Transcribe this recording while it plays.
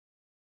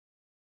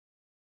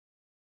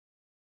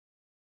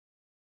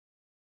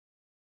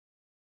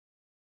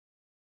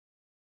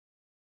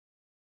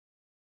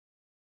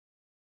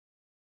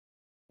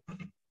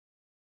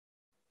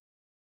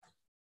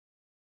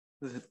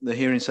The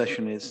hearing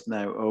session is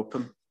now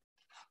open.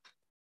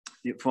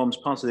 It forms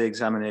part of the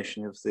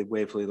examination of the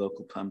Waverley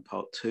Local Plan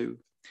Part 2.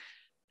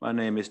 My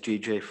name is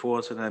G.J.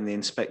 Fort and I'm the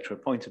inspector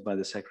appointed by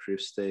the Secretary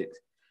of State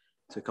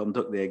to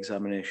conduct the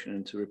examination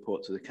and to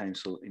report to the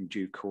Council in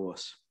due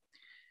course.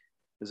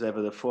 As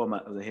ever, the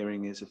format of the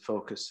hearing is a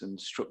focused and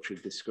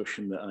structured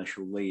discussion that I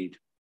shall lead.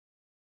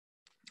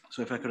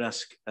 So if I could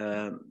ask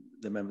the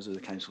members of the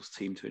Council's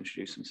team to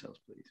introduce themselves,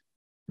 please.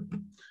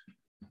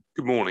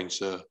 Good morning,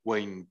 sir.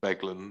 Wayne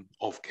Beglan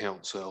of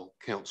Council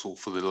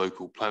for the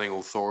Local Planning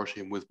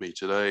Authority, and with me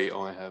today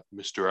I have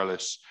Mr.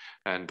 Ellis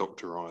and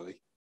Dr. Riley.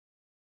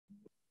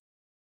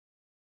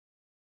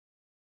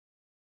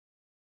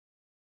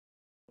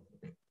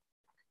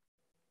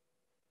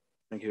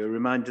 Thank you. A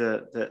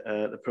reminder that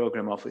the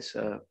Programme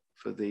Officer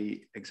for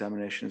the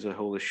examination as a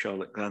whole is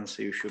Charlotte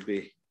Glancy, who should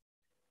be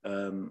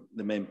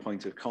the main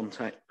point of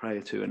contact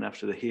prior to and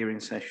after the hearing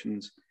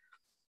sessions,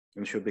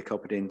 and should be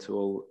copied into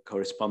all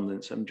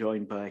correspondence. I'm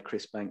joined by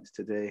Chris Banks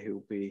today, who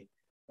will be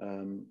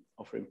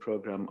offering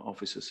Programme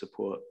Officer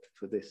support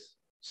for this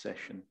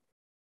session.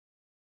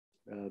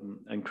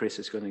 And Chris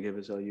is going to give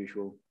us our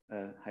usual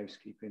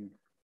housekeeping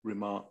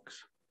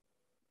remarks.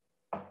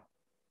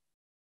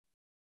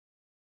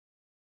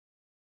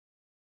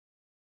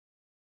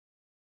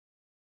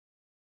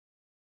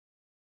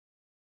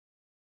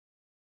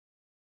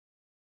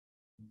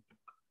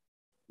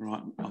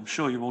 Right, I'm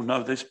sure you all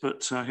know this,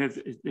 but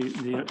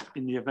in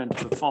the event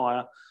of a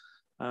fire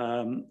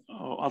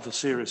or other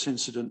serious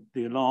incident,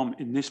 the alarm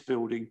in this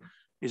building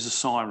is a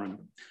siren.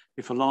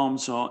 If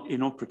alarms are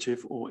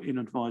inoperative or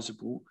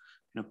inadvisable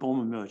in a bomb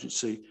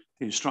emergency,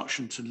 the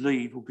instruction to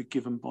leave will be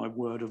given by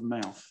word of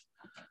mouth.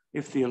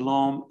 If the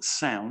alarm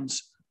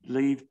sounds,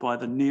 leave by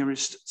the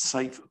nearest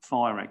safe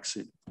fire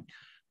exit.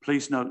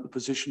 Please note the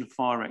position of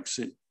fire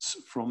exits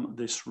from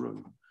this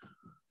room.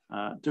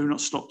 Do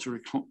not stop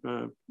to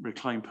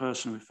reclaim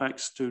personal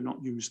effects. Do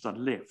not use the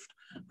lift.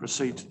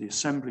 Proceed to the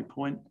assembly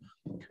point.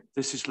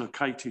 This is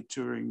located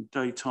during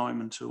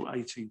daytime until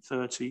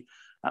 18:30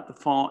 at the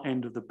far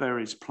end of the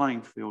Berries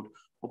playing field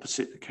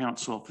opposite the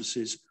council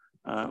offices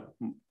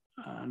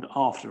and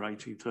after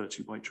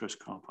 18:30 Waitrose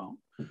car park.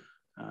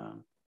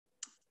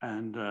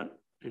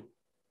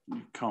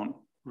 You can't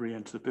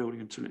re-enter the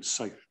building until it's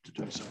safe to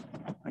do so.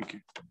 Thank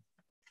you.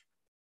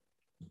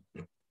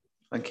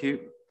 Thank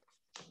you.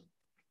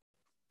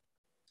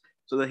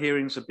 So the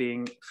hearings are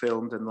being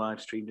filmed and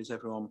live streamed. Is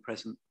everyone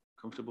present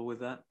comfortable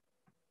with that?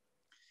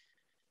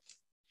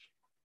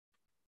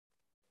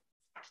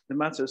 The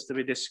matters to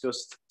be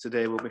discussed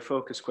today will be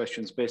focused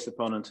questions based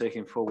upon and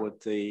taking forward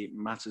the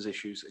matters,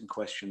 issues and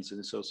questions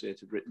and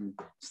associated written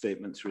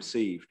statements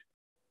received.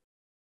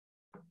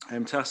 I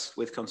am tasked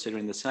with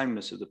considering the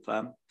soundness of the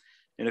plan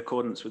in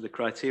accordance with the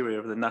criteria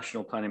of the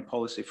National Planning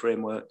Policy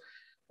Framework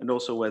and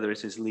also whether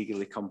it is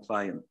legally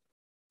compliant.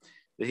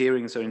 The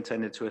hearings are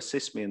intended to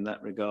assist me in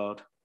that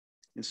regard.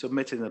 In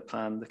submitting the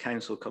plan, the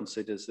Council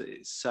considers that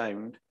it is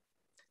sound,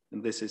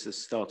 and this is a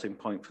starting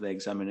point for the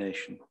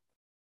examination.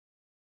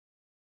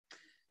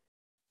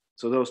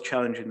 So those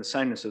challenging the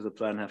soundness of the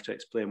plan have to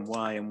explain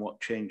why and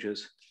what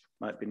changes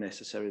might be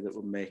necessary that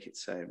will make it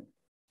sound.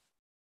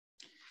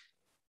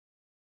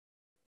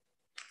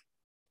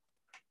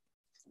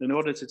 In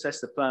order to test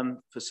the plan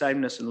for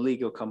soundness and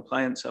legal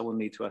compliance, I will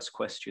need to ask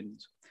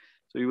questions.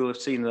 So you will have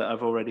seen that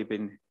I've already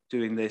been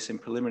doing this in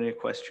preliminary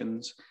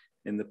questions,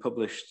 in the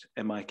published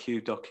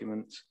MIQ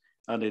documents,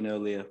 and in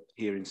earlier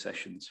hearing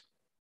sessions.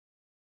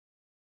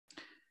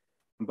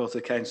 And both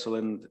the Council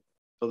and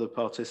other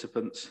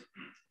participants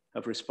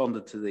have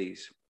responded to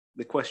these.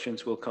 The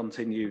questions will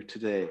continue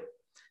today.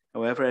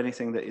 However,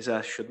 anything that is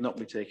asked should not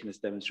be taken as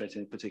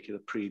demonstrating a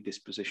particular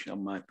predisposition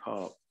on my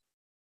part.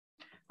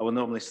 I will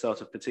normally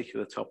start a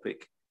particular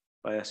topic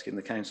by asking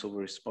the Council for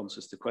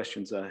responses to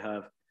questions I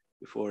have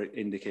before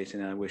indicating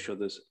I wish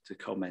others to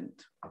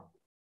comment.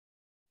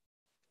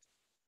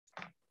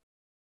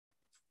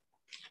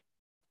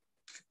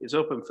 It's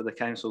open for the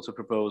Council to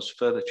propose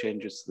further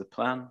changes to the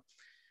plan,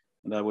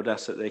 and I would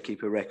ask that they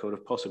keep a record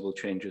of possible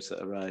changes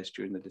that arise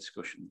during the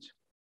discussions.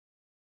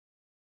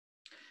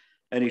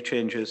 Any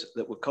changes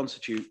that would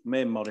constitute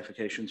main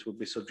modifications would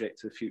be subject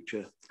to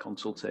future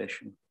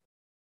consultation.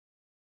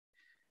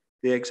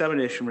 The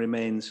examination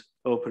remains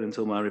open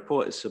until my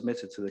report is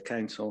submitted to the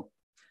Council.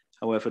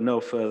 However, no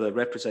further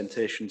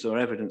representations or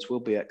evidence will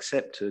be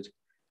accepted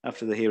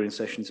after the hearing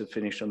sessions have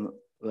finished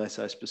unless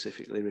I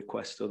specifically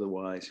request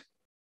otherwise.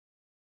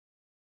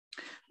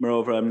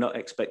 Moreover, I'm not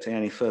expecting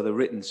any further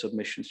written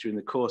submissions during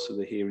the course of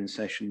the hearing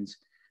sessions,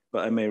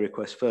 but I may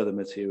request further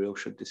material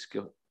should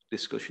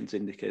discussions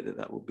indicate that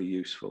that will be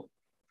useful.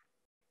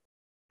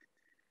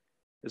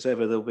 As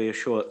ever, there'll be a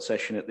short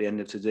session at the end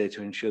of today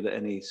to ensure that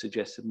any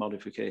suggested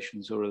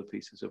modifications or other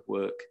pieces of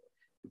work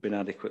have been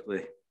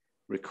adequately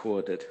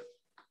recorded.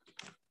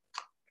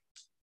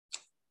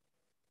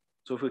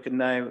 So if we can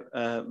now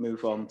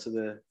move on to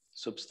the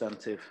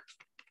substantive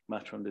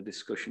matter under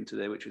discussion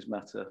today, which is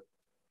matter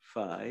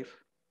 5.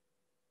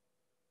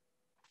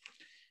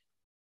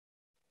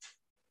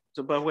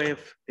 So by way of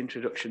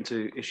introduction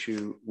to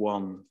issue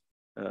 1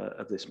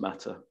 of this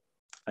matter,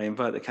 I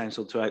invite the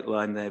Council to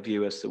outline their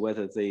view as to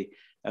whether the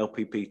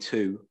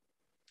LPP2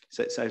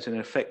 sets out an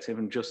effective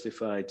and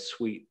justified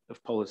suite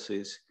of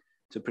policies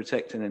to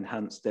protect and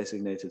enhance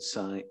designated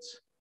sites,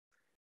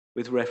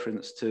 with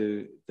reference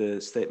to the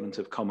statement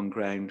of common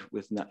ground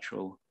with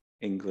Natural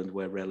England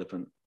where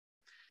relevant.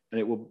 And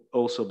it will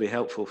also be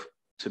helpful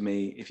to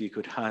me if you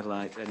could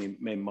highlight any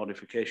main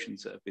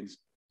modifications that have been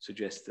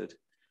suggested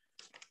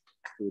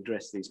to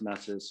address these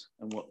matters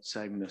and what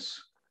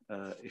soundness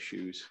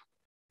issues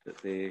that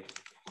they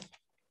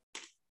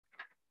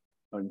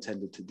are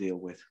intended to deal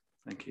with.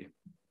 Thank you.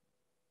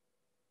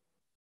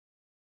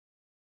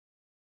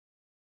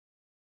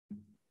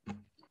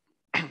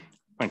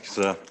 Thank you,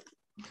 sir.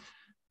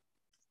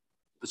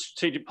 The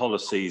strategic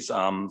policies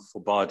for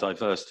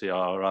biodiversity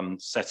are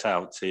set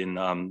out in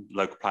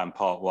Local Plan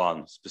Part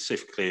 1,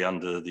 specifically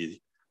under the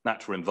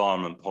Natural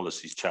Environment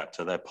Policies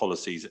chapter. They're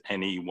policies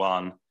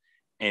NE1,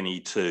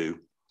 NE2,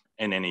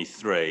 and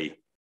NE3.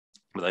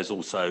 But there's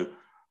also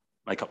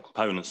make up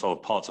components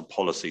of parts of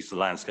policies for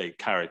landscape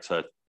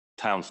character,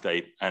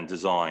 townscape, and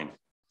design.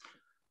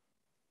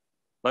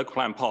 Local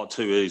Plan Part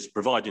 2 is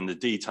providing the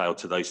detail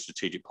to those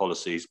strategic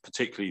policies,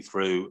 particularly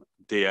through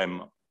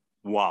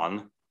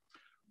DM1,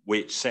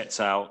 which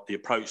sets out the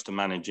approach to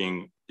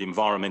managing the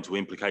environmental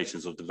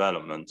implications of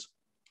development.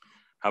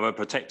 However,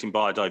 protecting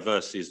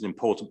biodiversity is an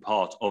important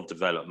part of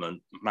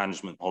development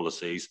management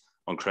policies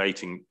on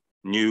creating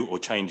new or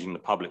changing the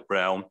public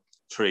realm,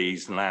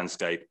 trees and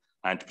landscape,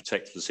 and to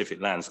protect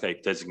specific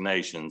landscape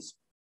designations.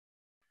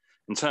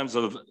 In terms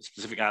of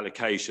specific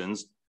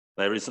allocations,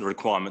 there is a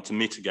requirement to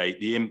mitigate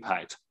the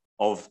impact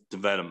of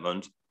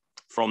development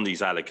from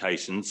these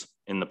allocations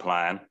in the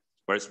plan,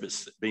 where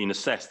it's been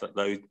assessed that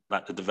the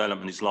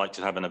development is likely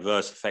to have an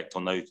adverse effect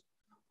on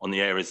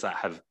the areas that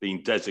have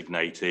been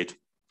designated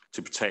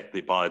to protect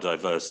the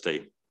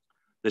biodiversity.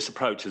 This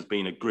approach has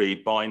been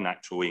agreed by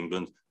Natural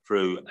England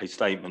through a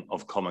statement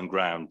of common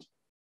ground.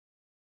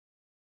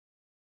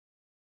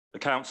 The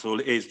Council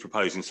is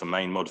proposing some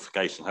main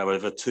modifications,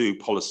 however, to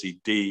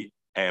policy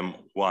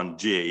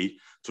DM1G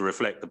to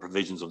reflect the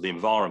provisions of the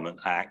Environment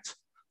Act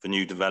for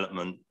new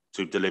development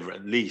to deliver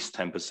at least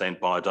 10%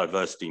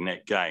 biodiversity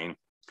net gain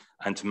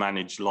and to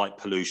manage light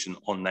pollution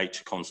on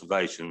nature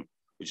conservation,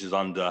 which is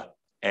under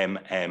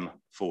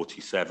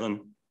MM47.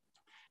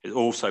 It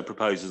also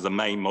proposes a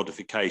main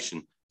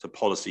modification to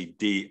policy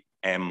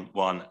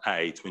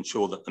DM1A to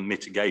ensure that the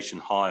mitigation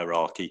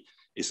hierarchy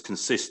is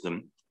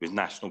consistent with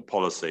national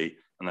policy,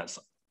 and that's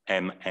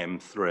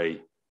MM3.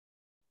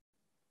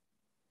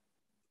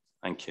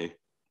 Thank you.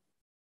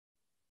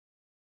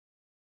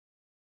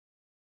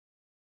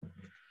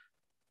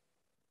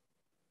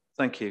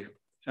 Thank you.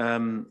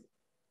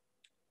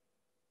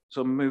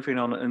 So moving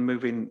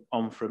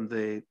on from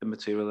the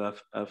material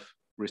I've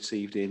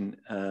received in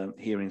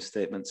hearing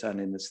statements and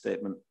in the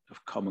statement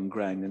of common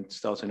ground, and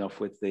starting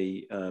off with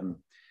the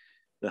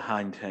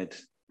Hindhead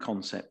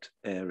concept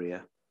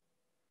area.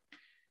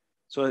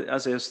 So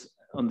as I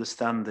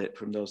understand it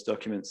from those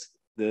documents,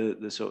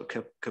 the sort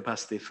of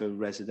capacity for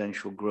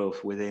residential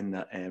growth within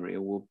that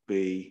area will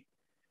be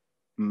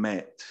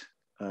met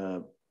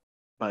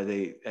by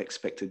the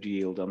expected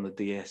yield on the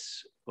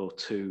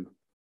DS02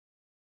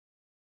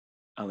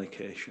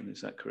 allocation.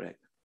 Is that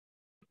correct?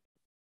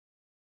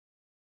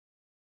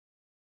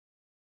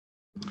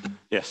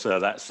 Yes, sir,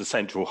 that's the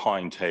central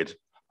Hindhead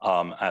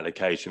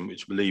allocation,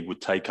 which I believe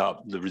would take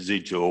up the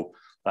residual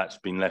that's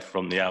been left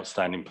from the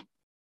outstanding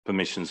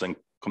permissions and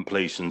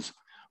completions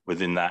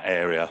within that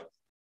area.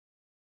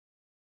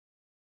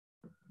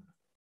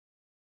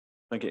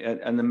 Thank you.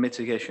 And the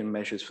mitigation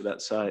measures for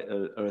that site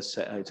are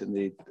set out in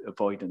the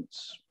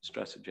avoidance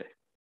strategy.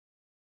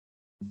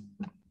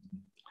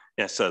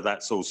 Yes, sir,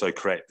 that's also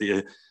correct.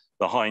 The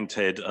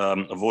Hindhead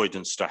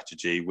avoidance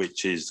strategy,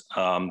 which is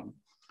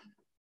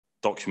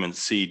document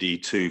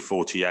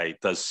CD248,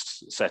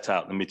 does set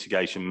out the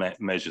mitigation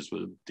measures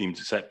were deemed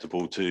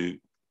acceptable to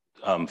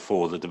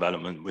for the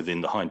development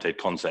within the Hindhead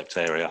concept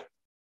area.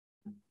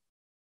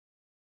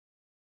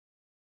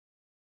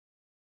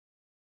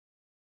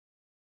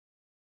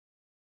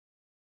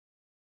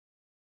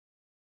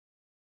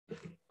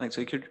 Thanks.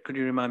 So could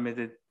you remind me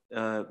the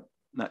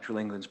Natural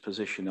England's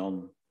position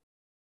on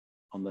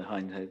the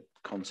Hindhead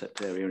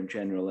concept area in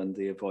general and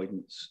the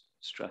avoidance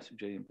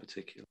strategy in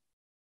particular?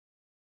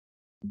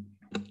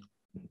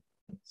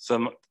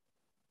 So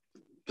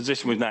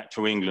position with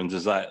Natural England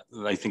is that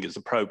they think it's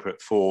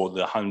appropriate for the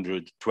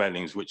 100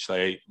 dwellings which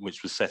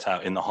was set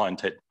out in the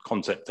Hindhead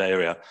concept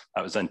area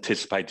that was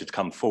anticipated to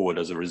come forward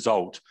as a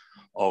result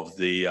of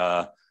the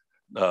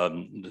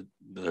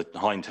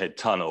Hindhead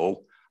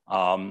tunnel,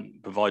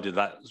 provided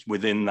that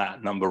within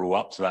that number or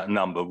up to that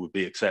number would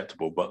be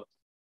acceptable, but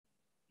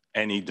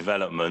any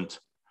development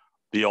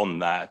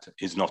beyond that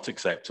is not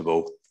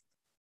acceptable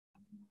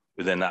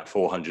within that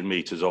 400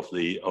 metres of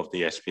the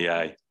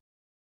SPA.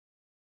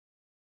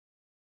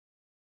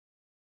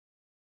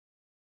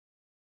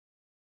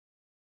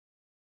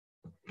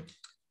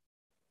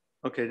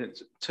 Okay,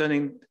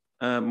 turning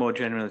more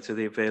generally to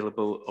the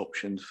available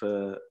options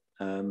for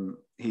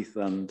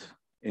heathland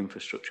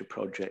infrastructure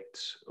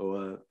projects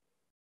or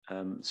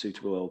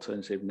suitable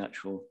alternative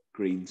natural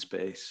green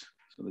space.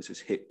 So this is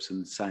HIPS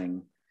and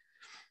SANG,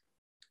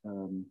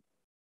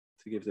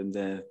 to give them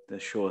their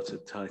shorter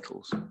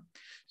titles.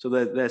 So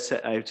they're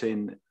set out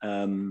in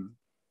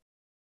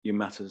your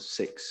Matters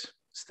 6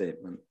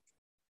 statement.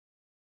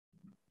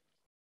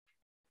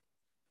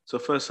 So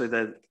firstly,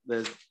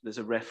 there's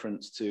a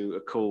reference to a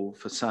call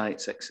for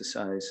sites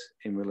exercise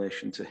in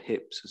relation to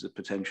HIPS as a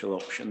potential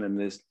option, and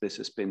this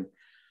has been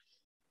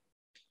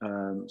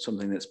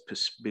something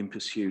that's been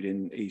pursued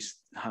in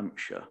East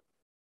Hampshire.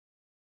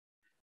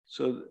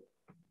 So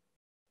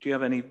do you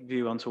have any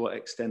view on to what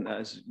extent that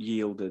has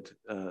yielded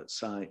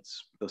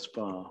sites thus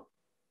far?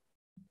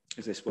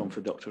 Is this one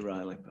for Dr.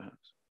 Riley,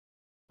 perhaps?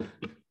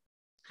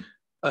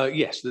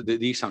 Yes, the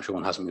East Hampshire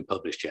one hasn't been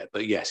published yet,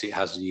 but yes, it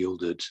has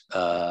yielded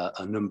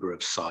a number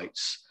of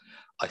sites.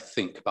 I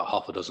think about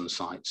half a dozen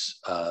sites,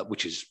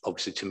 which is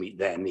obviously to meet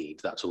their need.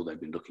 That's all they've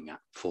been looking at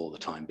for the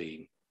time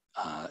being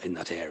in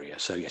that area.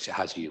 So yes, it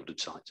has yielded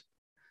sites.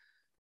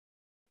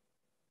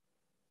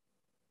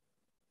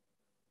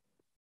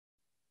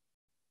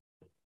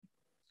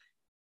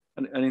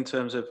 And in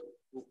terms of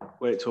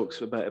where it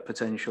talks about a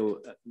potential,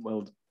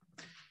 well,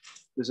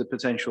 there's a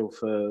potential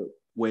for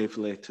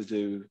Waverley to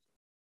do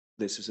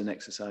this as an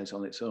exercise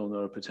on its own,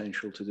 or a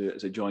potential to do it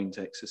as a joint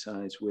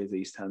exercise with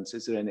East Hants.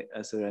 Has there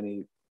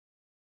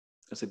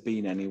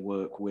been any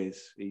work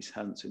with East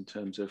Hants in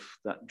terms of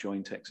that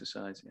joint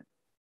exercise yet?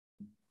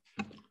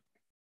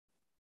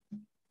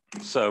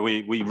 So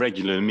we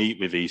regularly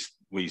meet with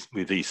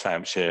East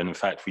Hampshire, and in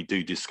fact we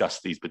do discuss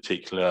these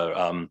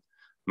particular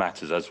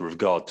matters as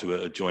regard to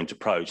a joint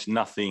approach.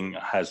 Nothing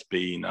has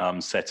been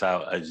set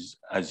out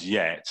as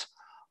yet,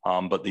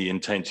 but the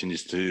intention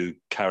is to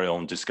carry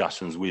on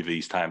discussions with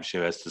East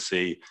Hampshire as to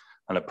see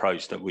an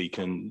approach that we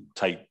can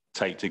take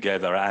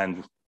together,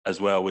 and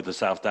as well with the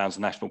South Downs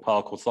National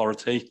Park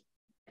Authority.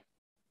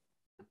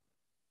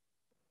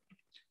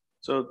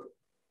 So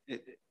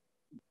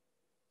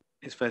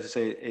it's fair to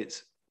say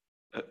it's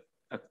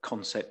a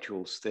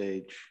conceptual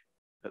stage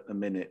at the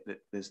minute, that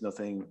there's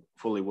nothing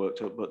fully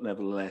worked up, but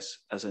nevertheless,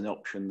 as an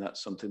option,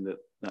 that's something that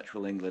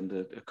Natural England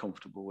are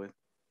comfortable with.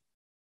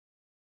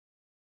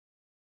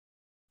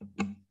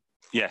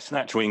 Yes,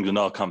 Natural England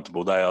are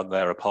comfortable.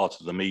 They're a part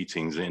of the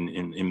meetings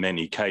in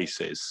many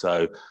cases.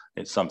 So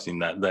it's something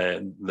that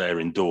they're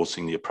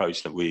endorsing the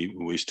approach that we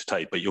wish to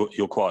take. But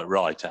you're quite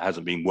right, it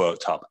hasn't been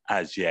worked up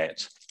as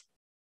yet.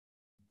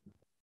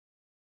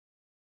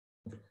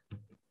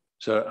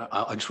 So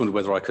I just wondered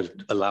whether I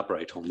could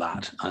elaborate on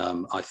that.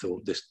 I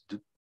thought this,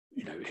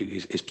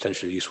 is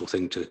potentially a useful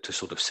thing to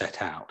sort of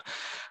set out.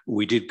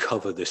 We did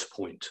cover this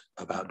point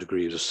about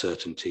degrees of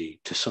certainty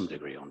to some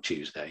degree on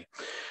Tuesday,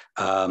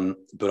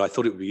 but I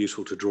thought it would be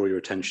useful to draw your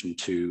attention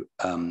to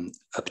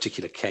a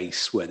particular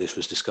case where this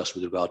was discussed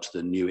with regard to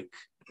the Newick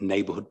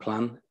neighbourhood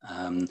plan,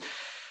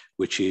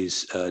 which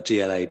is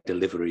DLA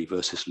delivery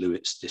versus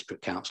Lewis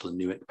District Council and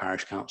Newick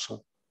Parish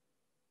Council.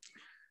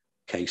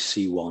 Case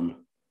C1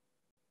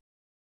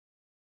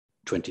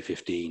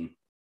 2015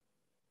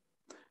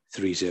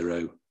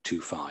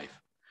 3025,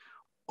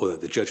 although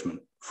the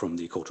judgment from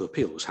the Court of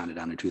Appeal was handed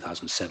down in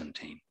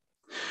 2017.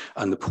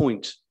 And the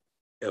point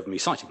of me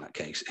citing that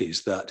case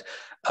is that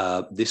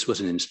this was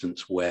an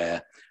instance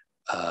where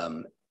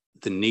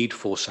the need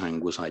for SANG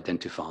was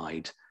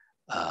identified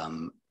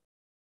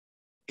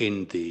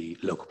in the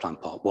Local Plan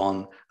Part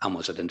 1 and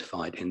was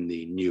identified in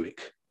the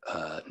Newick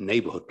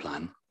neighbourhood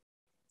plan,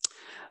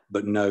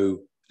 but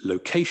no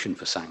location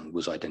for SANG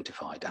was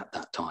identified at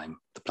that time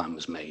the plan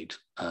was made,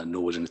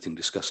 nor was anything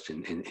discussed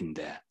in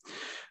there.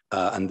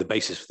 And the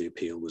basis for the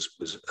appeal was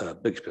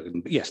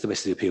yes, the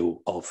basis of the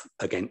appeal of,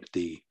 again,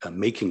 the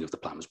making of the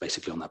plan was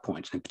basically on that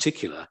point. And in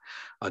particular,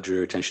 I drew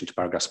your attention to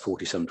paragraphs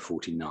 47 to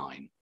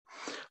 49,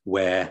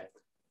 where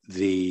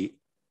the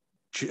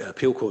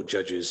appeal court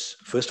judges,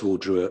 first of all,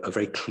 drew a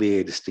very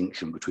clear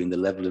distinction between the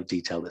level of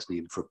detail that's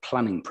needed for a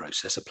planning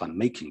process, a plan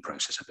making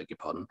process, I beg your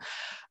pardon,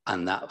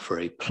 and that for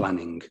a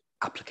planning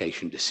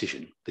application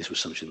decision. This was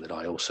something that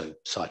I also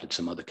cited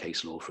some other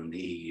case law from the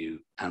EU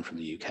and from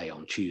the UK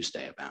on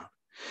Tuesday about.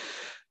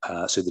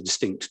 So the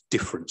distinct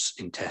difference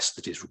in tests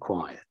that is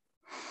required.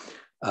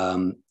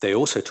 They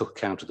also took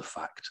account of the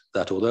fact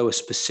that although a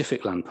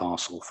specific land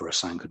parcel for a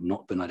SANG had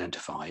not been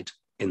identified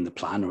in the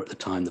plan or at the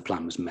time the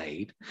plan was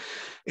made,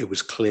 it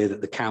was clear that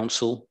the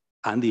council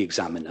and the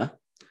examiner,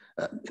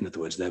 in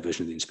other words, their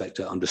version of the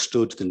inspector,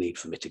 understood the need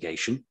for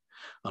mitigation,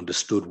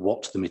 understood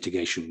what the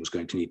mitigation was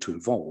going to need to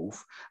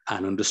involve,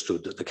 and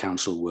understood that the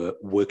council were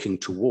working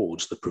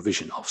towards the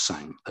provision of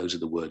SANG. Those are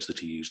the words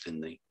that are used in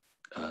the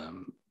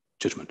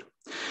judgment.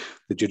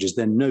 The judges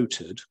then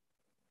noted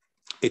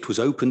it was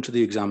open to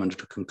the examiner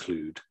to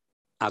conclude,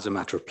 as a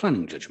matter of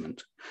planning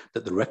judgment,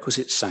 that the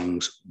requisite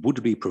SANGs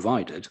would be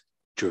provided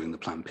during the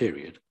plan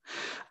period,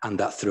 and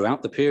that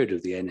throughout the period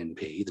of the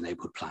NNP, the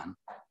neighbourhood plan,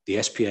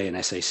 the SPA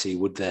and SAC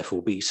would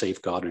therefore be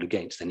safeguarded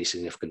against any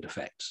significant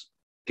effects.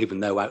 even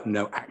though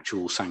no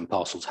actual SANG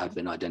parcels had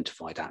been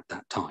identified at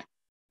that time.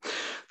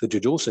 The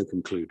judge also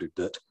concluded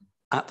that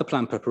at the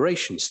plan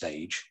preparation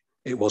stage,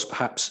 it was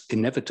perhaps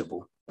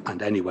inevitable,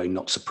 and anyway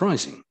not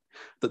surprising,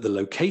 that the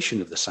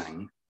location of the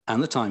SANG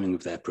and the timing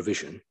of their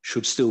provision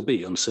should still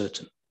be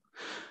uncertain.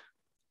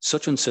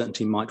 Such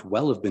uncertainty might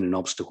well have been an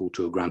obstacle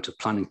to a grant of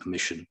planning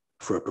permission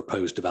for a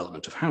proposed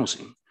development of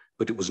housing,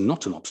 but it was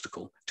not an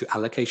obstacle to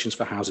allocations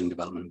for housing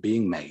development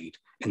being made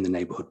in the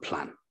neighbourhood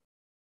plan.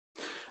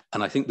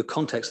 And I think the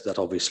context of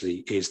that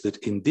obviously is that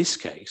in this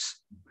case,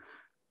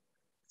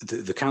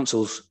 the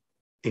council's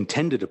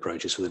intended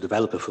approach is for the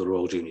developer for the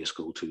Royal Junior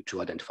School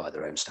to identify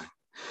their own SANG.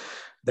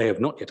 They have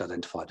not yet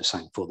identified a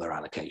SANG for their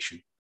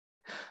allocation,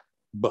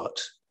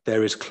 but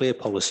there is clear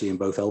policy in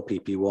both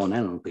LPP1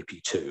 and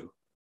LPP2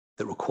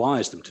 that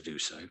requires them to do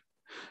so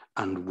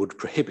and would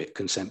prohibit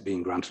consent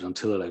being granted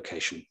until a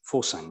location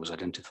for SANG was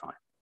identified.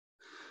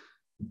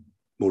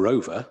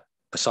 Moreover,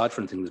 aside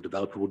from anything the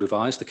developer will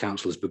devise, the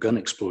council has begun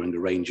exploring a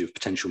range of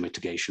potential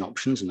mitigation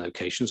options and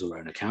locations on their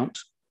own account,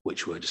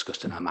 which were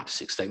discussed in our Matter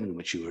 6 statement,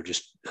 which you were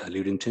just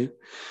alluding to,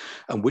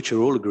 and which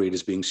are all agreed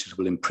as being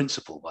suitable in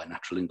principle by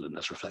Natural England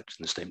as reflected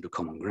in the Statement of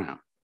Common Ground.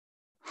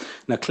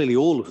 Now, clearly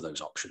all of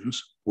those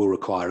options will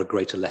require a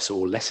greater, lesser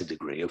or lesser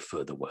degree of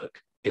further work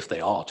if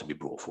they are to be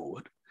brought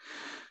forward.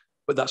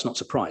 But that's not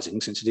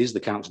surprising, since it is the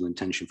council's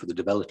intention for the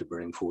developer to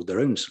bring forward their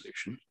own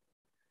solution.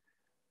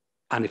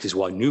 And it is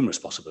why numerous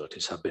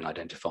possibilities have been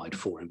identified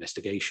for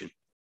investigation,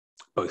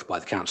 both by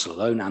the council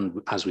alone and,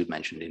 as we've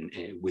mentioned,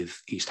 with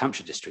East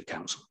Hampshire District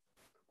Council,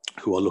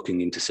 who are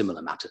looking into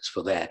similar matters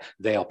for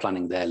they are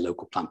planning their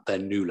local plan, their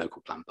new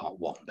local plan part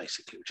 1,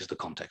 basically, which is the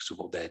context of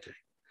what they're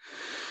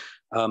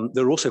doing.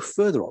 There are also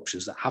further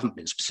options that haven't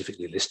been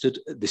specifically listed.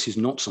 This is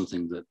not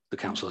something that the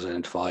council has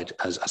identified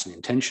as an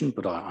intention,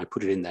 but I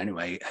put it in there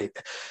anyway.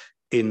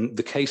 In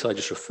the case I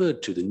just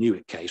referred to, the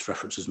Newick case,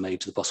 reference was made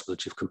to the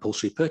possibility of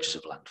compulsory purchase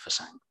of land for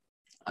SANG.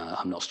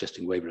 I'm not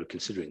suggesting Waverley are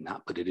considering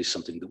that, but it is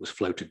something that was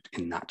floated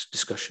in that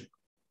discussion.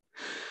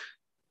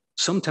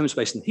 Some Thames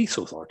Basin Heath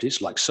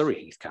authorities, like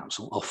Surrey Heath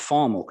Council, are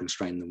far more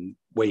constrained than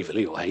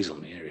Waverley or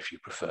Hazelmere, if you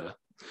prefer.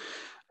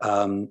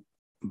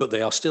 But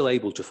they are still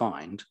able to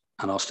find,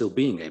 and are still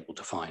being able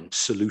to find,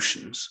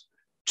 solutions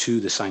to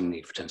the SANG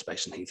need for Thames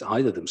Basin Heath,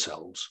 either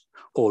themselves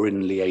or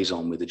in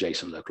liaison with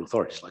adjacent local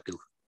authorities like Ilford.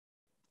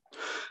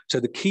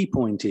 So the key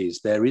point is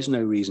there is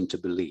no reason to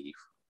believe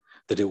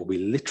that it will be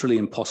literally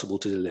impossible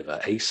to deliver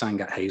a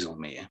SANG at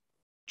Hazelmere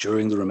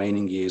during the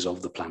remaining years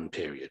of the planned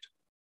period.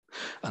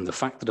 And the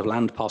fact that a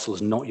land parcel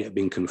has not yet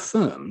been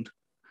confirmed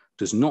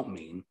does not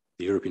mean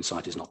the European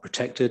site is not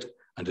protected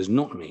and does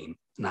not mean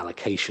an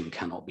allocation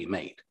cannot be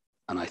made.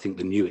 And I think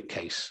the Newick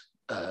case,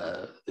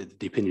 the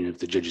opinion of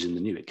the judges in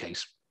the Newick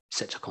case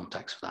sets a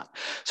context for that.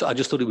 So I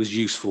just thought it was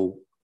useful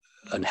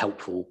and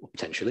helpful,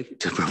 potentially,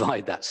 to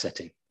provide that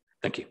setting.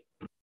 Thank you.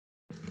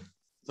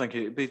 Thank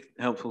you. It'd be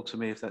helpful to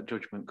me if that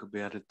judgment could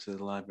be added to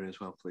the library as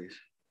well, please.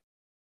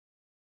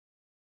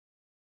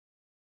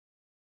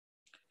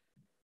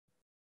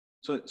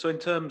 So in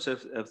terms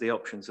of the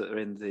options that are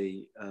in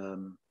the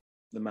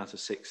Matter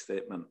 6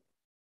 statement,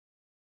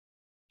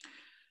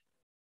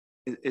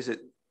 is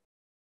it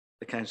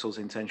the council's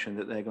intention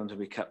that they're going to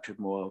be captured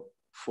more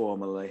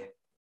formally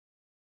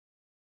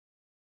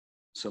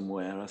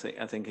somewhere?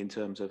 I think in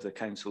terms of the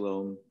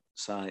council-owned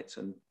sites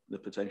and the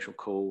potential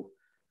call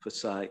for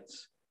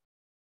sites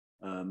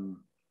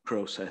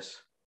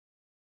process,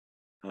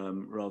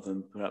 rather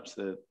than perhaps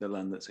the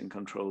land that's in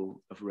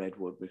control of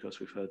Redwood, because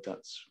we've heard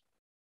that's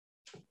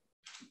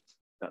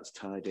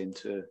tied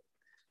into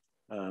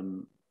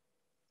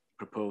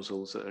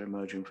proposals that are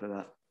emerging for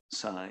that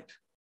site.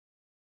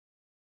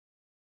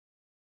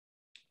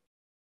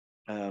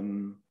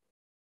 In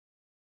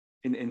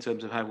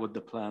terms of how would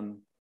the plan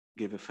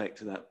give effect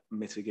to that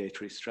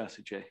mitigatory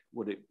strategy?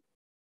 Would it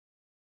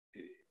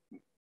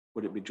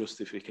be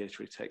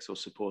justificatory text or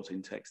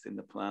supporting text in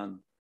the plan,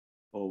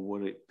 or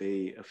would it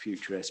be a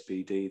future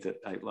SPD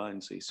that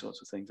outlines these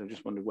sorts of things? I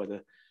just wondered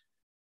whether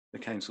the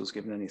council's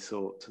given any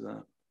thought to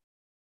that.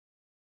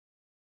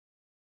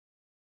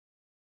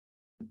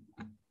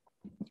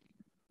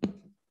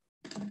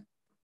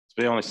 To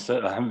be honest,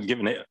 I haven't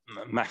given it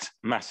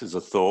masses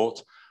of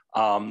thought.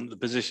 The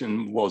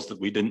position was that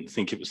we didn't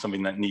think it was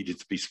something that needed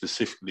to be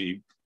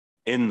specifically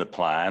in the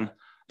plan,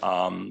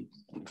 for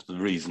the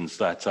reasons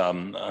that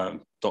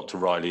Dr.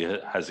 Riley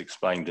has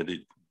explained, that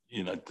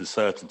the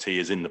certainty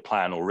is in the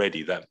plan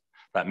already that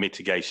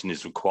mitigation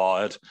is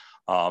required,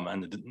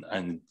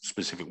 and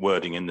specific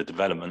wording in the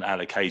development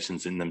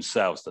allocations in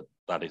themselves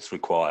that it's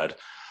required.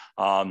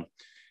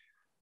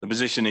 The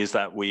position is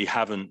that we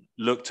haven't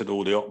looked at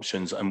all the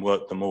options and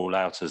worked them all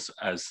out as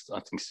I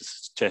think is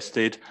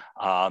suggested.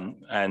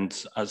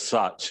 And as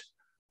such,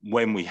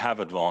 when we have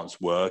advanced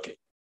work,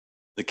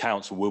 the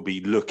council will be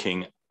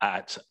looking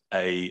at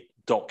a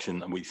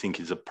document that we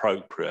think is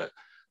appropriate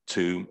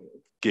to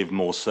give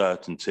more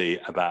certainty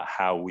about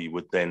how we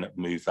would then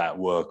move that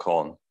work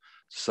on.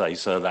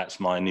 So that's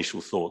my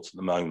initial thoughts at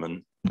the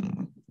moment.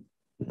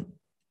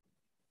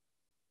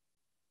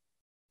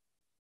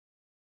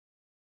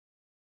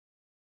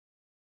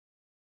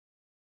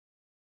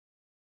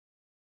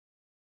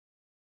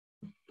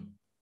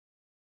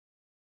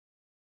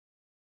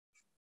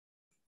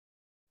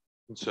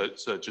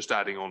 So just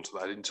adding on to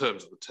that, in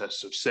terms of the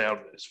tests of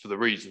soundness, for the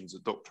reasons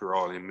that Dr.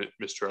 Riley and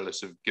Mr.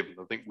 Ellis have given,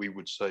 I think we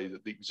would say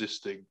that the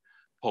existing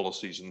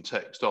policies and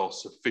text are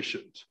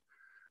sufficient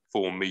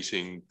for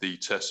meeting the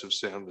tests of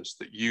soundness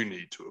that you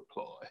need to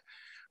apply.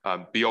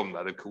 Beyond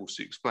that, of course,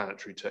 the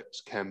explanatory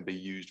text can be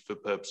used for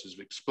purposes of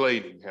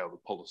explaining how the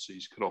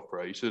policies can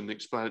operate, and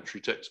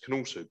explanatory text can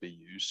also be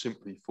used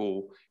simply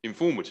for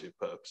informative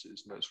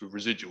purposes, and that's the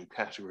residual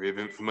category of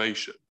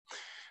information.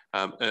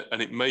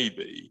 And it may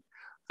be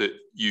that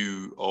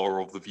you are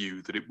of the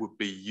view that it would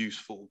be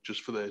useful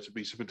just for there to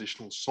be some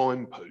additional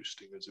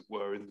signposting, as it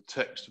were, in the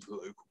text of the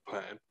local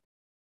plan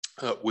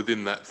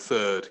within that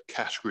third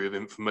category of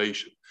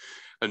information.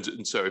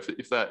 And so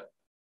if that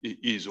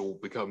is or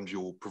becomes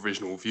your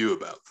provisional view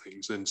about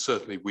things, then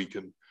certainly we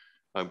can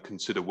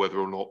consider whether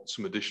or not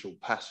some additional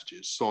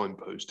passages,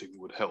 signposting,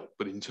 would help.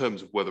 But in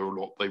terms of whether or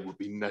not they would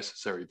be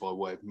necessary by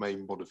way of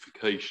main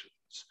modifications,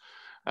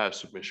 our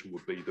submission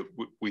would be that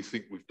we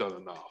think we've done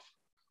enough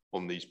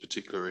on these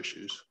particular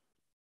issues.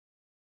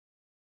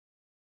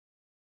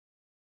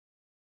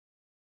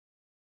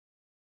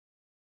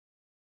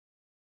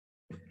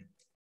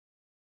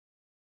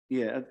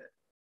 Yeah,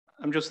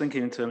 I'm just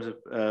thinking in terms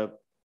of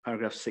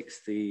paragraph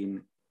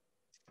 16D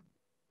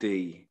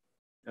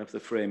of the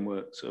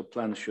framework. So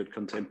plans should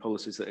contain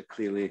policies that are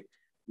clearly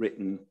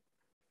written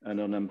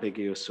and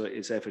unambiguous, so it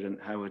is evident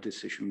how a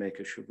decision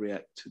maker should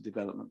react to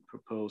development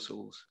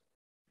proposals.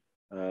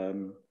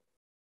 I'm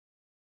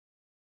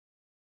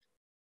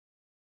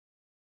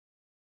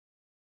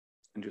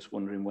just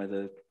wondering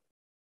whether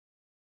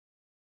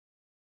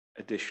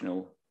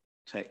additional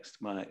text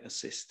might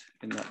assist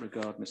in that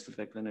regard. Mr.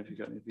 Beglin, have you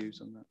got any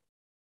views on that?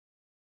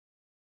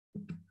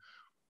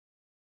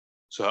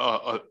 So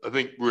I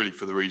think really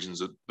for the reasons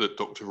that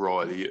Dr.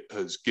 Riley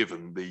has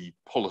given, the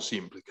policy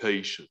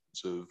implications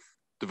of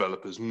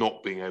developers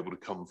not being able to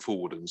come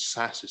forward and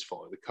satisfy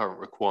the current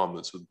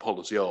requirements of the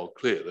policy are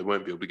clear. They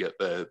won't be able to get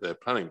their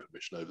planning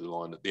permission over the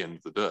line at the end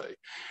of the day.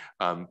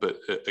 But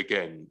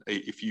again,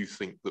 if you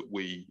think that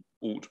we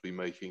ought to be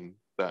making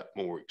that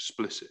more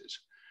explicit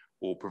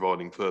or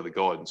providing further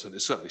guidance, and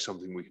it's certainly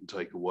something we can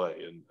take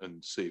away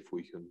and see if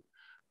we can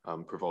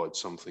provide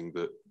something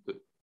that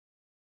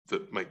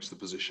makes the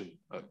position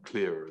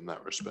clearer in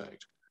that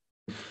respect.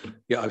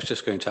 Yeah, I was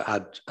just going to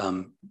add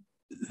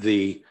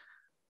the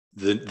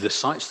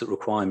sites that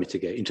require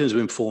mitigate, in terms of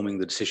informing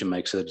the decision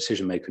maker, so the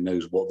decision maker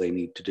knows what they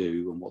need to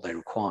do and what they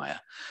require.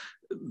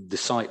 The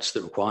sites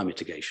that require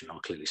mitigation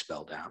are clearly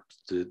spelled out.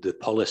 The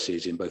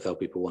policies in both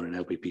LPP1 and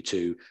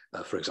LPP2,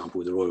 for example,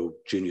 with the Royal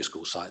Junior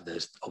School site,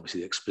 there's obviously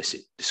the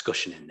explicit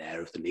discussion in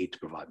there of the need to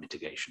provide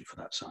mitigation for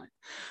that site,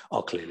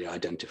 are clearly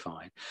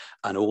identified.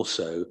 And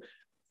also,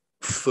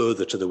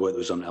 further to the work that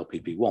was on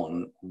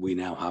LPP1, we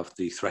now have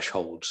the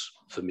thresholds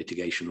for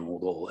mitigation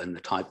and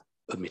the type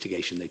of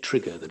mitigation they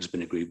trigger that has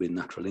been agreed with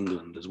Natural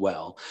England as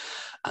well.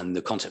 And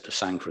the concept of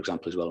SANG, for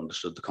example, is well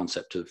understood. The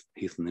concept of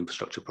heathland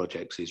infrastructure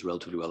projects is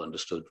relatively well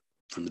understood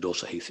from the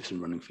Dorset Heath. It's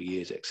been running for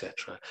years,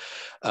 etc.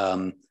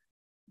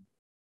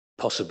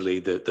 Possibly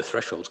the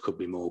thresholds could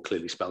be more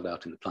clearly spelled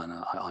out in the plan.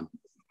 I'm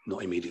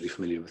not immediately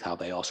familiar with how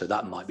they are, so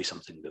that might be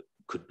something that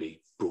could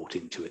be brought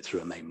into it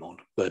through a main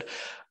mod. But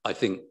I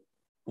think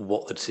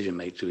what the decision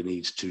maker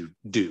needs to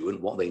do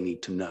and what they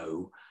need to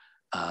know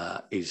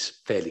is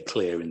fairly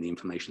clear in the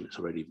information that's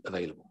already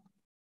available.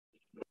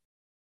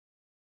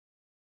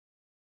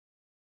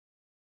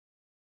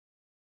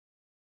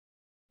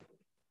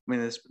 I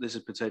mean, there's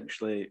a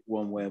potentially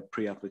one where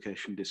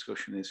pre-application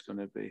discussion is going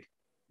to be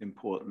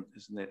important,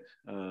 isn't it?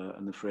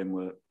 And the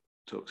framework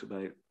talks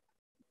about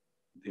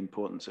the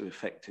importance of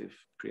effective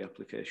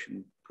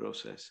pre-application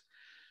process.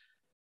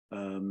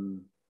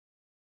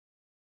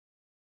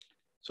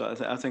 So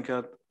I think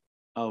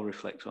I'll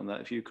reflect on that.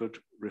 If you could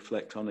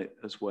reflect on it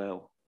as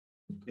well,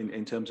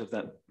 in terms of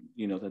that,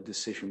 you know, the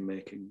decision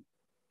making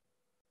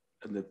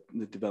and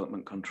the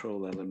development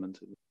control element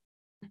of it.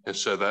 And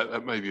so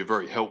that may be a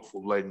very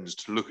helpful lens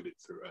to look at it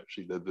through,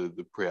 actually,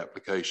 the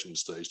pre-application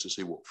stage, to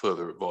see what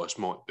further advice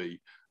might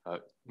be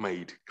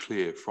made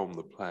clear from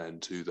the plan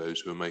to those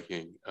who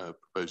are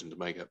proposing to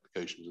make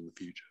applications in the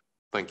future.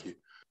 Thank you.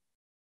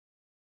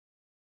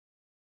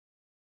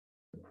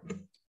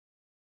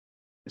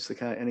 Mr.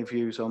 Kite, any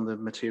views on the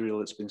material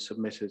that's been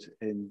submitted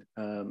in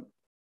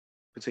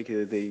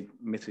particularly the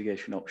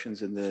mitigation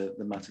options in the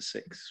Matter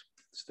 6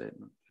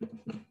 statement?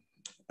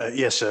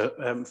 Yes,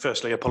 sir.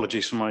 Firstly,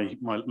 apologies for my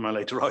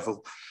late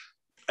arrival.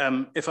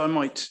 If I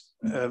might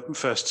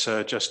first,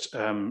 sir, just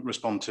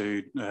respond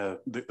to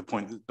the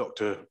point that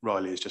Dr.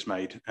 Riley has just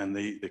made and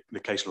the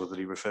case law that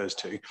he refers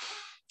to.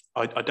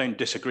 I don't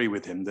disagree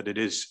with him that it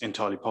is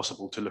entirely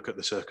possible to look at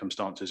the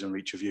circumstances and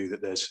reach a view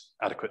that there's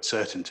adequate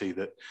certainty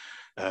that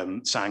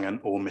SANG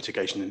or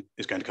mitigation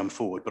is going to come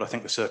forward. But I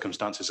think the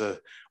circumstances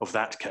of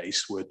that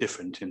case were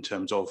different in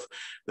terms of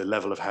the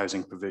level of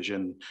housing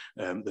provision,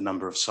 the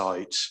number of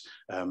sites,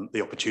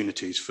 the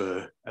opportunities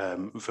for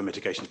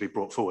mitigation to be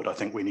brought forward. I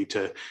think we need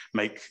to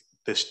make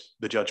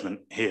the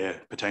judgment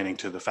here pertaining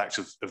to the facts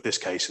of this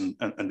case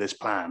and this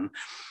plan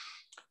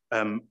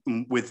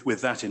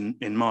with that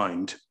in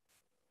mind,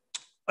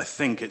 I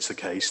think it's the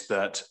case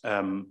that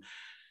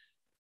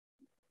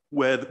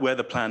where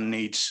the plan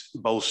needs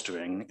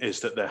bolstering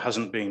is that there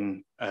hasn't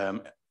been,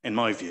 in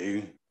my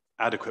view,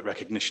 adequate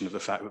recognition of the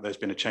fact that there's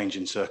been a change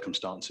in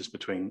circumstances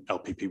between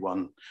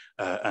LPP1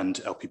 and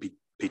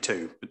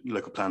LPP2,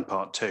 Local Plan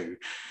Part 2.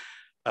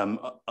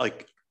 I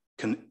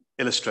can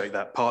illustrate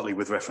that partly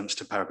with reference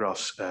to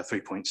paragraphs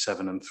 3.7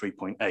 and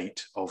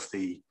 3.8 of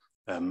the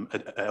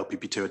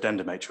LPP2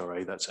 addendum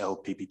HRA, that's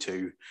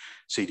LPP2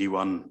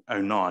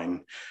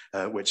 CD109,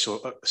 which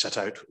set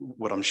out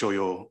what I'm sure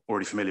you're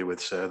already familiar with,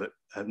 sir, that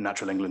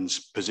Natural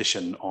England's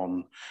position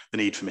on the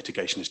need for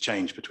mitigation has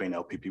changed between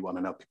LPP1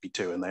 and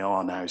LPP2, and they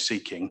are now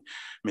seeking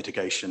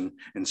mitigation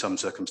in some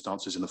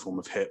circumstances in the form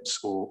of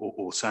HIPs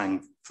or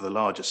SANG for the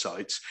larger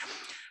sites.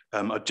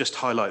 I'd just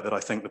highlight that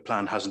I think the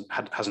plan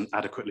hasn't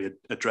adequately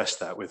addressed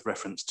that with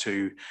reference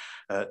to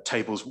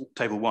table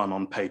 1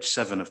 on page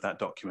 7 of that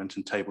document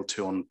and table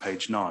 2 on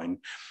page 9.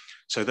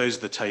 So those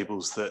are the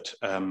tables that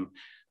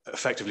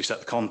effectively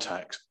set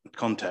the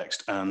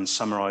context and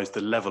summarise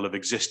the level of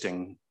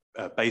existing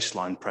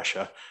baseline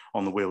pressure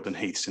on the Weald and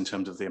Heaths in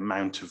terms of the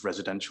amount of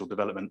residential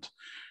development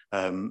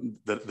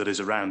that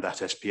is around that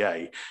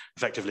SPA,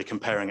 effectively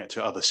comparing it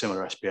to other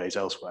similar SPAs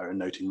elsewhere and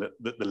noting that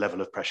the level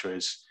of pressure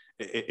is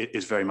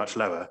very much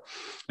lower.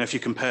 Now, if you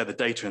compare the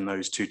data in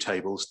those two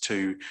tables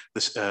to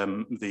this,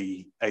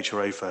 the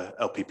HRA for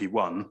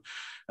LPP1,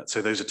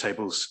 so those are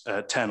tables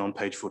 10 on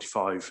page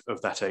 45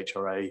 of that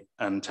HRA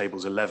and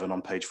tables 11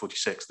 on page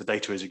 46, the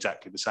data is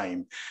exactly the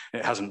same.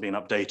 It hasn't been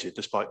updated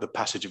despite the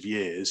passage of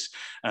years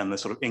and the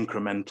sort of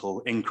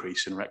incremental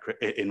increase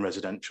in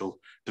residential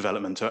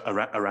development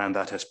around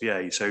that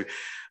SPA. So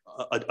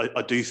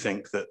I do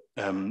think that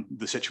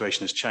the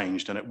situation has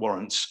changed and it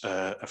warrants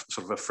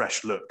sort of a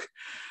fresh look.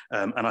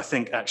 And I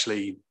think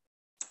actually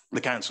the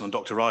Council and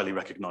Dr. Riley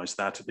recognised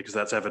that because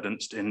that's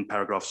evidenced in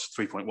paragraphs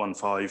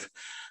 3.15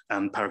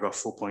 and paragraph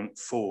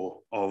 4.4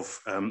 of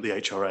the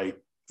HRA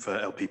for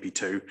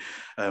LPP2,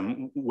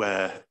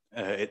 where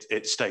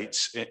it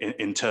states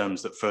in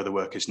terms that further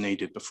work is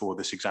needed before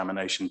this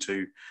examination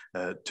to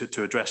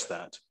address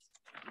that.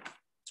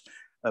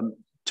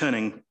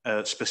 Turning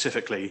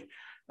specifically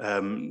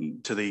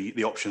to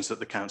the options that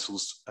the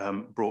Council's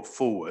brought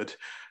forward.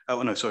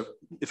 Oh no, so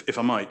if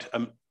I might,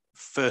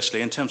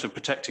 firstly, in terms of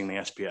protecting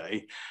the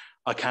SPA,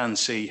 I can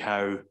see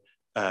how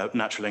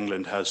Natural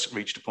England has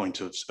reached a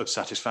point of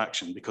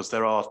satisfaction because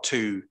there are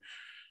two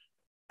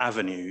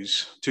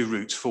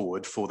routes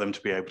forward for them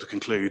to be able to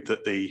conclude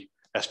that the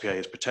SPA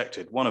is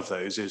protected. One of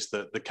those is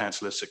that the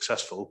Council is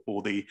successful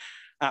or the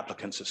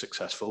applicants are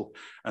successful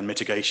and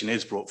mitigation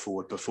is brought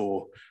forward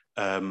before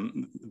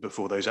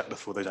those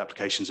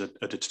applications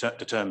are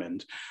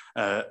determined.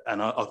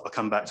 And I'll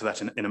come back to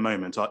that in a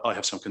moment. I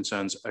have some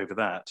concerns over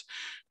that.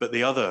 But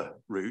the other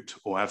route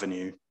or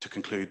avenue to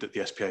conclude that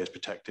the SPA is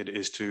protected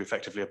is to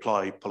effectively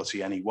apply policy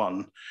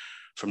NE1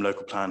 from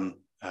Local Plan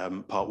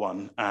Part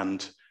 1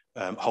 and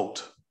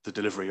halt the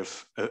delivery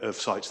of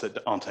sites that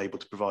aren't able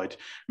to provide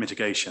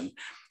mitigation.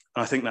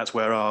 And I think that's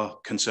where our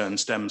concern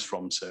stems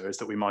from, sir, is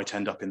that we might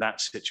end up in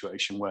that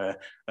situation where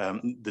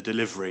the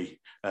delivery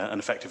and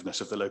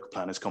effectiveness of the local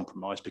plan is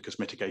compromised because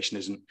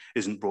mitigation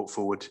isn't brought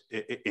forward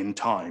in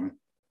time.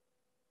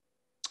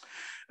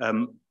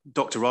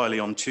 Dr. Riley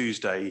on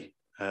Tuesday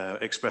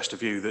expressed a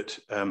view that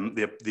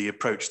the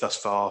approach thus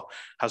far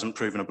hasn't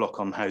proven a block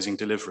on housing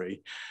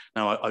delivery.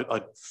 Now,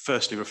 I'd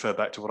firstly refer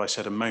back to what I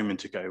said a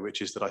moment ago,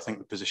 which is that I think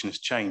the position has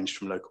changed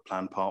from Local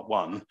Plan Part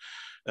 1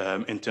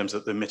 in terms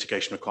of the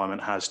mitigation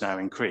requirement has now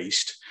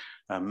increased.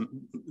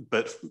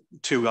 But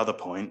two other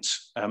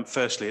points.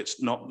 Firstly,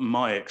 it's not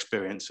my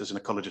experience as an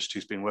ecologist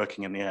who's been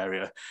working in the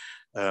area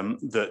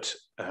that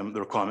the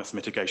requirement for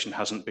mitigation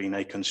hasn't been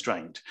a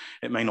constraint.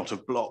 It may not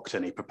have blocked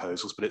any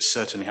proposals, but it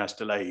certainly has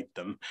delayed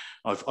them.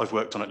 I've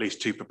worked on at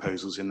least two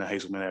proposals in the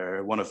Hazelmere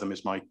area. One of them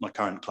is my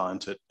current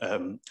client at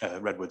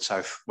Redwood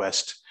South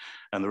West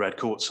and the Red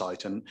Court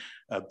site, and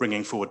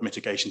bringing forward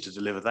mitigation to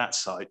deliver that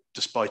site,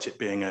 despite it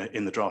being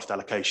in the draft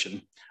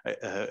allocation,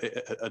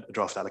 a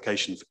draft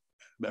allocation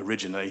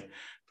originally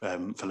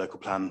for Local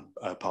Plan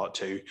Part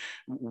 2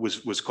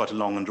 was quite a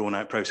long and drawn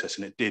out process,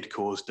 and it did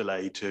cause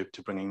delay to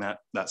bringing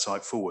that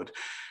site forward.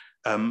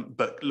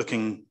 But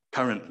looking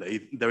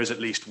currently, there is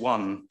at least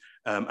one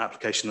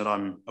application that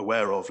I'm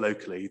aware of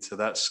locally, so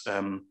that's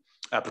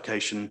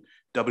application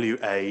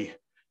WA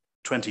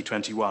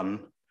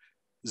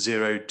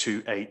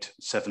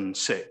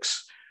 2021-02876,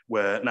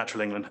 where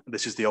Natural England,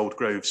 this is the Old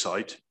Grove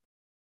site,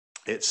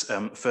 it's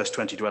first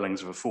 20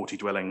 dwellings of a 40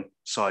 dwelling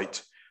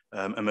site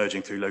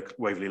emerging through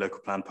Waverley Local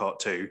Plan Part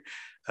 2,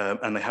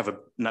 and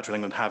Natural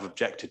England have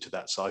objected to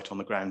that site on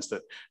the grounds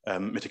that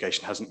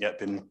mitigation hasn't yet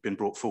been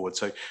brought forward.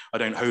 So I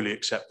don't wholly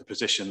accept the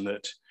position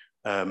that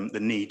the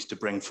need to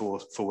bring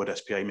forward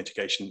SPA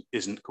mitigation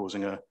isn't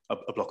causing a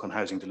block on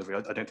housing delivery.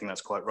 I don't think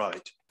that's quite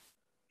right.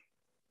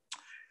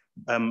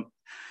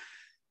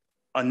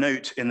 I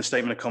note in the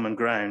Statement of Common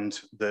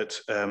Ground that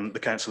the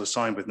Council has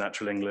signed with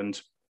Natural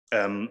England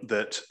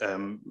that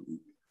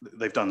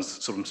they've done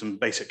sort of some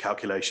basic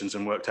calculations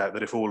and worked out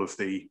that if all of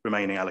the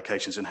remaining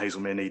allocations in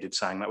Hazelmere needed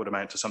SANG, that would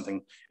amount to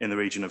something in the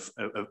region of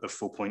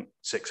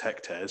 4.6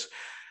 hectares.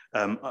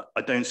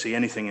 I don't see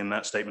anything in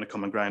that statement of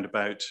common ground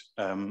about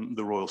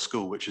the Royal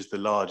School, which is the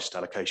largest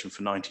allocation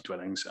for 90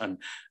 dwellings. And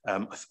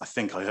I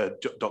think I heard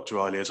Dr.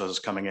 Riley, as I was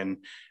coming in,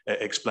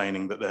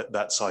 explaining that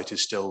that site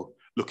is still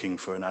looking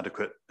for an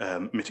adequate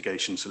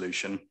mitigation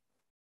solution.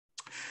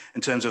 In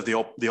terms of the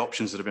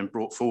options that have been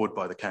brought forward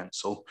by the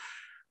council,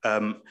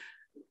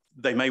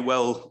 they may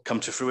well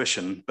come to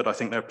fruition, but I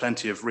think there are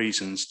plenty of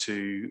reasons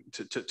to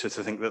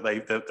think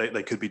that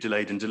they could be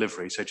delayed in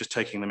delivery. So just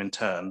taking them in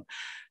turn,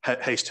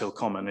 Hastehill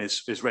Common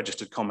is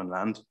registered common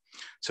land,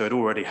 so it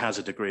already has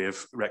a degree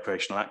of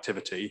recreational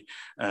activity.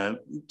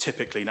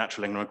 Typically,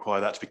 Natural England require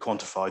that to be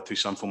quantified through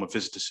some form of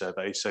visitor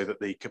survey so that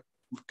the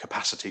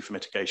capacity for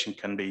mitigation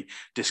can be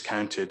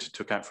discounted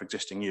to account for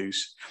existing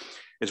use.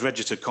 It's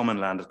registered common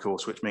land, of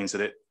course, which means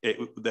that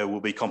there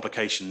will be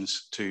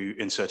complications to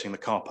inserting the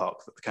car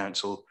park that the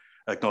council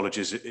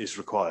acknowledges is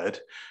required.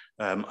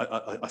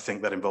 I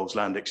think that involves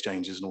land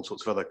exchanges and all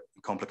sorts of other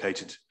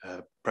complicated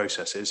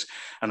processes.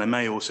 And there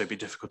may also be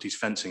difficulties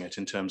fencing it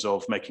in terms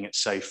of making it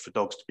safe for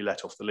dogs to be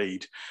let off the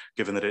lead,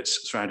 given that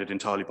it's surrounded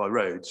entirely by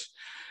roads.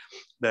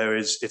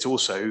 It's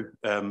also,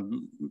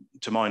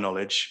 to my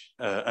knowledge,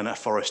 a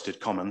forested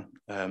common.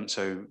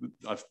 So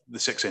the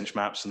 6-inch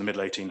maps in the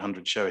middle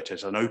 1800s show it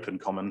as an open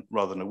common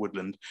rather than a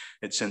woodland.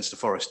 It's since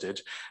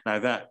deforested. Now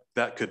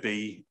that could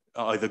be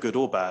either good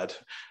or bad.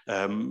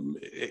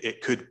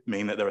 It could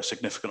mean that there are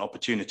significant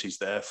opportunities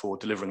there for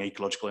delivering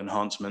ecological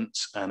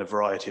enhancements and a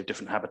variety of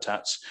different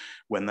habitats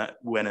when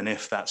and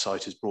if that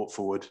site is brought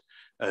forward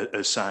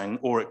as SANG,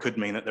 or it could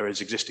mean that there is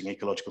existing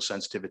ecological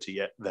sensitivity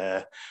yet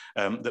there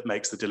that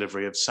makes the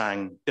delivery of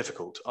SANG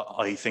difficult,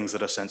 i.e. things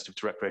that are sensitive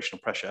to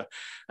recreational pressure.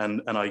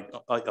 And I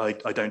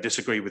don't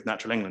disagree with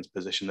Natural England's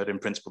position that in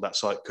principle that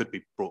site could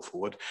be brought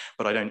forward,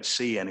 but I don't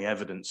see any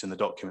evidence in the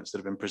documents that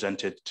have been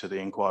presented to the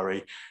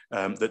inquiry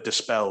that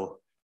dispel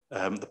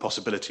the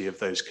possibility of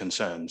those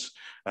concerns.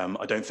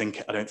 I don't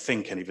think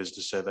any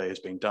visitor survey has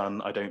been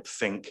done. I don't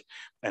think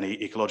any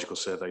ecological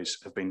surveys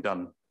have been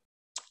done.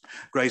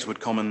 Grayswood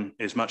Common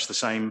is much the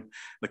same.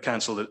 The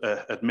council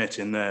admit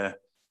in their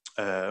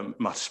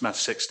Matter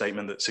 6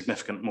 statement that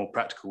significant more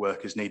practical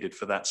work is needed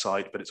for that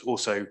site, but it's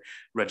also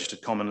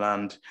registered common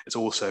land. It's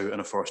also an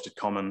afforested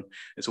common.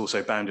 It's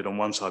also bounded on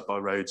one side by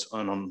roads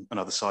and on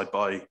another side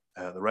by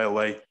the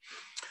railway.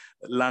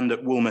 Land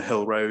at Woolmer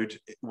Hill Road,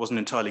 it wasn't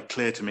entirely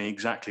clear to me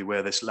exactly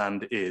where this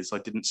land is. I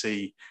didn't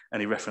see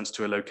any reference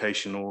to a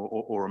location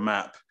or a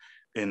map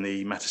in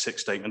the Matter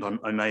 6 statement.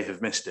 I may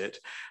have missed it.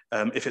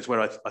 If it's where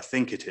I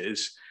think it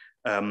is,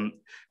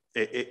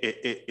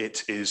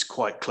 it is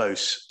quite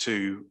close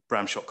to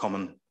Bramshot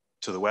Common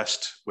to the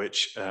west,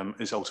 which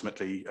is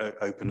ultimately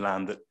open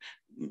land that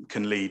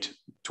can lead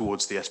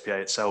towards the SPA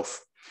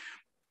itself.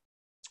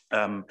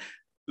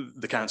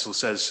 The council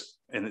says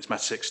in its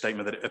Matter 6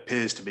 statement that it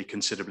appears to be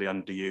considerably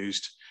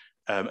underused.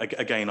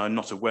 Again, I'm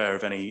not aware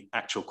of any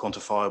actual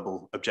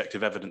quantifiable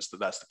objective evidence that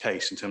that's the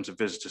case in terms of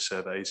visitor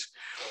surveys.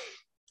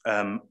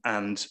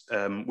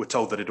 We're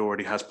told that it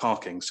already has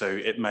parking, so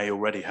it may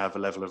already have a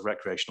level of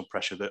recreational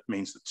pressure that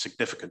means that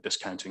significant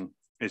discounting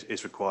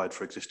is required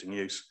for existing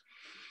use.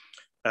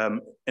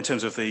 In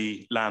terms of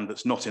the land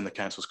that's not in the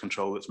council's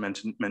control, that's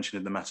mentioned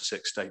in the Matter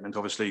 6 statement,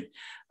 obviously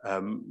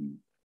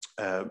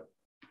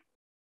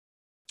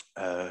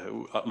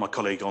my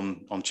colleague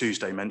on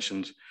Tuesday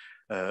mentioned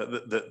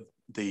that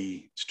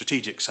the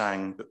strategic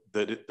SANG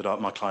that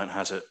my client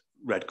has at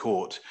Red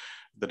Court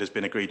that has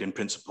been agreed in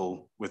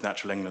principle with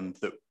Natural England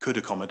that could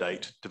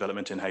accommodate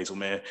development in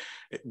Hazelmere,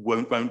 it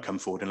won't come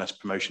forward unless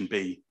promotion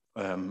B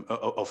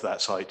of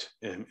that site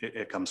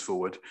it comes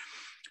forward.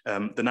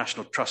 The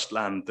National Trust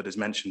land that is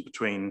mentioned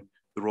between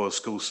the Royal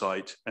School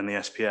site and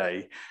the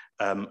SPA,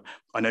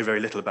 I know very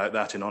little about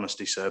that in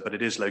honesty, sir, but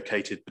it is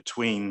located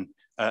between,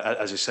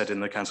 as is said in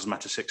the Council's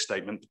Matter 6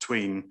 statement,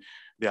 between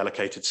the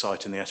allocated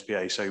site and the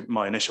SPA. So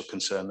my initial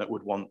concern that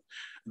would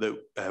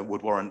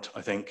warrant,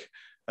 I think,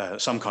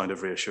 some kind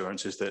of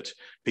reassurance is that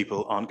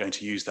people aren't going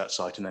to use that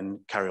site and then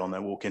carry on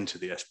their walk into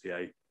the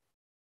SPA.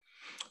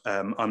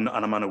 I'm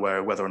unaware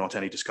of whether or not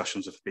any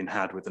discussions have been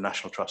had with the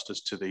National Trust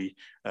as to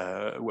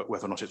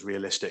whether or not it's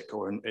realistic,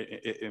 or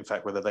in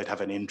fact whether they'd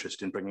have any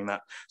interest in bringing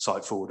that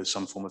site forward as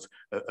some form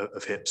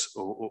of HIPS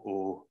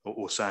or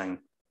SANG.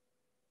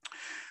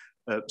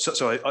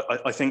 So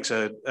I think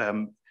so.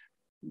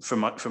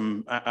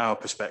 From our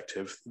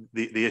perspective,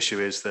 the issue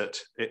is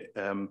that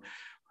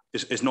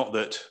it's not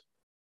that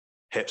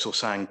HIPS or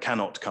SANG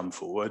cannot come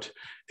forward,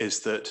 is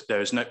that there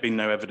has been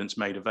no evidence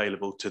made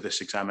available to this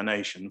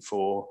examination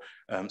for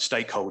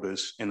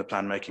stakeholders in the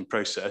plan making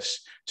process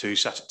to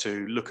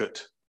look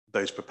at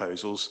those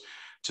proposals,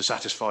 to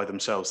satisfy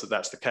themselves that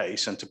that's the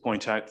case, and to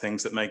point out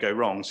things that may go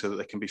wrong so that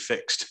they can be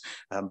fixed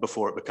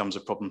before it becomes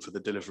a problem for the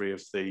delivery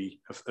of the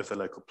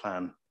local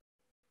plan.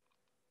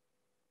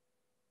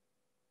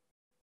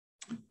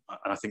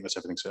 And I think that's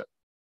everything, sir.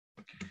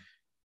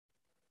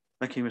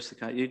 Thank you, Mr.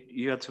 Cat.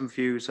 You had some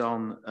views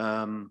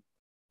on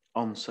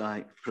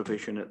on-site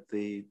provision at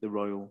the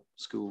Royal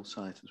School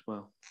site as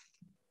well?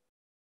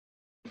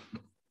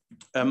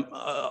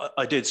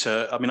 I did,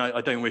 sir. I mean,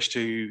 I don't wish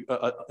to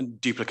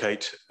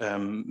duplicate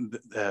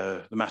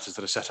the matters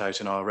that are set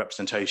out in our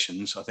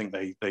representations. I think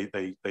they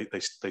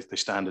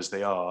stand as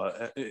they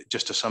are.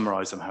 Just to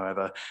summarise them,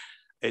 however,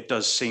 it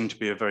does seem to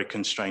be a very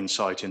constrained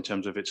site in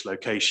terms of its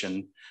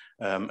location,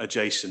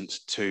 adjacent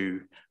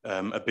to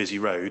a busy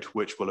road,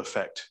 which will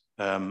affect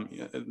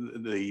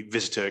the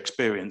visitor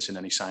experience in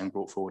any sang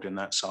brought forward in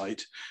that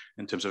site,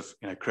 in terms of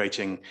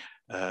creating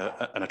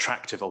an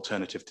attractive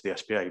alternative to the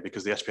SPA,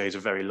 because the SPA is a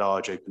very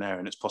large open area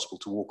and it's possible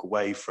to walk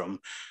away from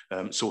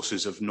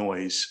sources of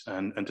noise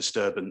and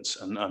disturbance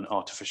and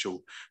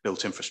artificial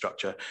built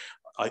infrastructure.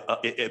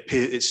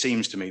 It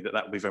seems to me that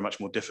that would be very much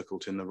more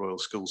difficult in the Royal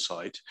School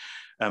site,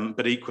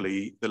 but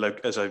equally,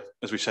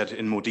 as we said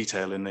in more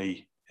detail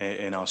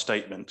in our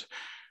statement,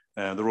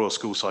 the Royal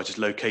School site is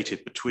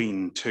located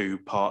between two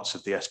parts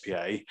of the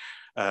SPA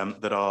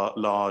that are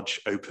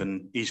large,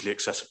 open, easily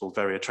accessible,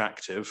 very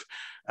attractive,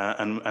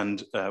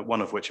 and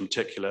one of which in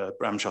particular,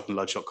 Bramshott and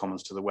Ludshot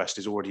Commons to the west,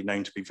 is already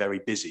known to be very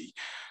busy.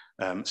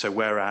 So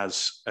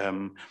whereas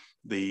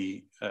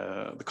the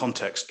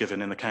context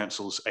given in the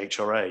Council's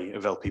HRA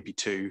of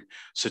LPP2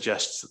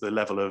 suggests that the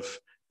level of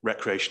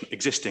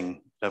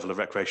existing level of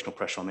recreational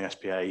pressure on the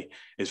SPA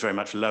is very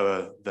much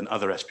lower than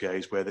other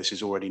SPAs where this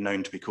is already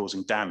known to be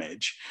causing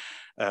damage.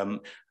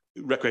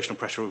 Recreational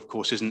pressure, of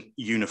course, isn't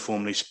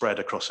uniformly spread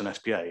across an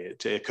SPA.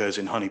 It occurs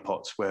in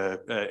honeypots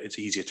where it's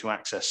easier to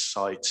access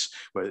sites,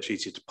 where it's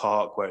easier to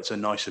park, where it's a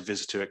nicer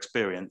visitor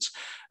experience.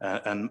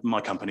 And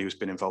my company has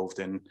been involved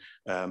in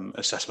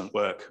assessment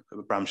work at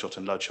Bramshott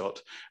and Ludshot,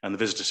 and the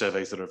visitor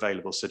surveys that are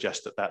available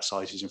suggest that that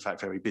site is in fact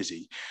very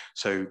busy.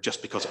 So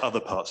just because other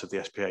parts of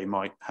the SPA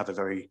might have a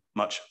very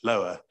much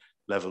lower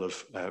level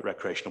of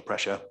recreational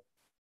pressure,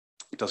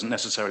 it doesn't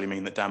necessarily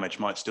mean that damage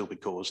might still be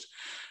caused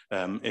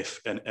if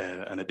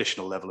an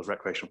additional level of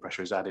recreational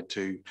pressure is added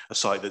to a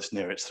site that's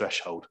near its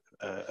threshold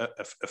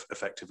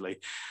effectively.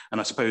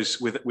 And I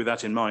suppose with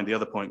that in mind, the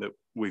other point that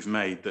we've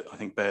made that I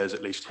think bears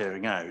at least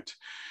hearing out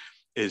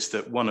is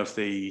that one of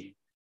the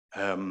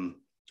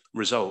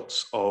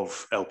results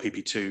of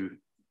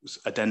LPP2's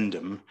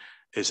addendum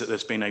is that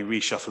there's been a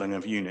reshuffling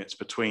of units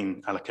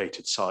between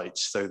allocated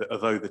sites, so that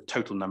although the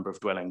total number of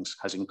dwellings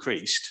has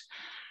increased,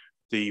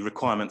 the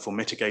requirement for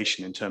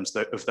mitigation in terms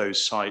of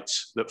those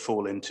sites that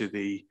fall into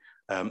the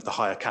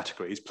higher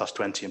categories, plus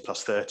 20 and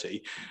plus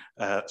 30,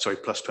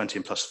 plus 20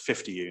 and plus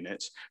 50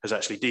 units, has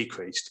actually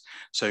decreased.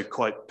 So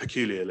quite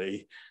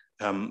peculiarly,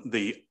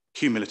 the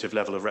cumulative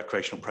level of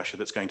recreational pressure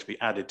that's going to be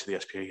added to the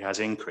SPA has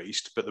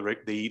increased, but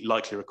the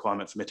likely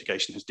requirement for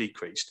mitigation has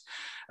decreased.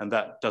 And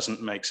that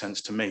doesn't make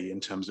sense to me in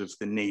terms of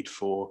the need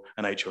for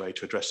an HRA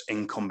to address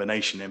in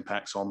combination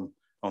impacts on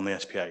the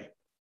SPA.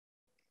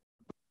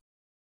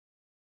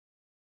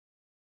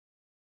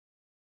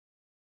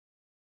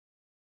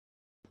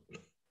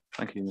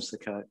 Thank you, Mr.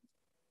 Kite.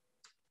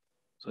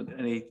 So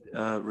any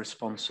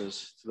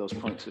responses to those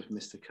points of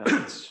Mr.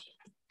 Kite's?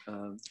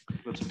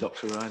 Go to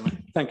Dr. Riley.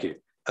 Thank you.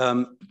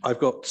 I've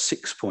got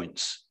 6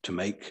 points to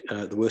make.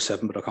 There were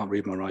 7, but I can't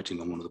read my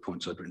writing on one of the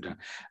points I've written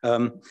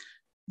down.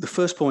 The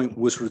first point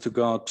was with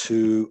regard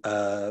to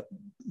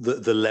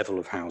the level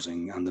of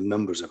housing and the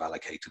numbers of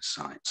allocated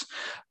sites.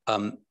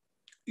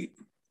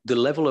 The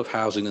level of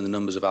housing and the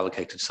numbers of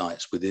allocated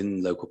sites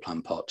within Local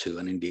Plan Part 2,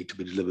 and indeed to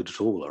be delivered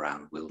at all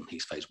around Wilton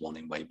Heath Phase 1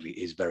 in Waverley,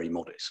 is very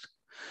modest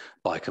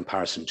by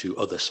comparison to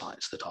other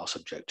sites that are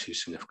subject to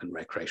significant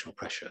recreational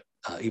pressure.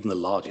 Even the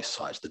largest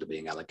sites that are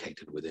being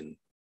allocated within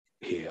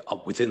here,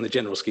 within the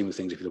general scheme of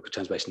things, if you look at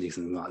Thames Basin Heath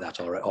and things like that,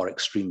 are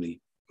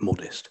extremely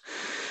modest.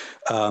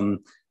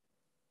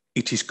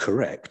 It is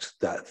correct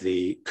that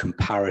the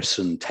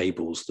comparison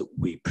tables that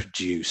we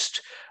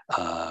produced,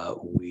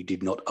 we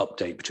did not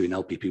update between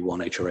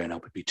LPP1 HRA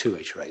and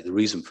LPP2 HRA. The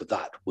reason for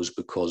that was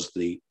because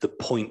the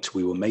point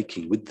we were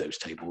making with those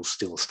tables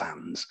still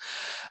stands,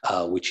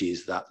 which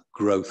is that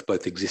growth,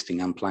 both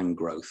existing and planned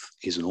growth,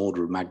 is an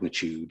order of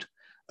magnitude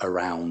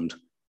around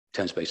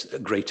Thames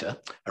Basin, greater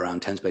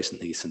around Thames Basin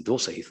Heath and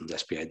Dorset Heath and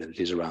SPA than it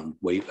is around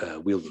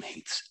Wealden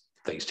Heath's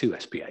Phase 2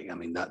 SPA. I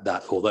mean,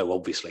 that although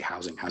obviously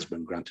housing has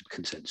been granted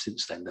consent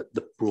since then, that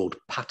the broad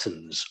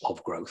patterns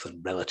of growth and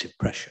relative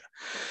pressure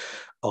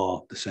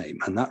are the same.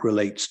 And that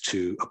relates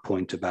to a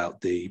point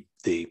about the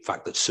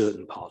fact that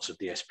certain parts of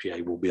the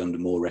SPA will be under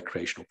more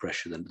recreational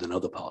pressure than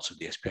other parts of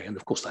the SPA. And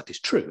of course, that is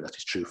true. That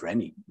is true for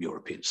any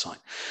European site.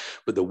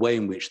 But the way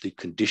in which the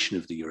condition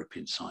of the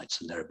European sites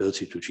and their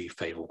ability to achieve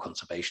favourable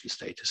conservation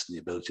status and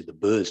the ability of the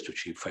birds to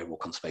achieve favourable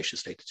conservation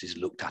status is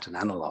looked at and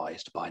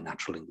analysed by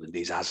Natural England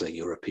is as a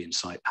European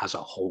site as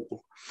a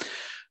whole.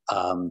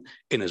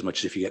 In as much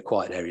as if you get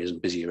quiet areas and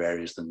busier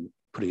areas, then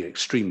putting it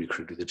extremely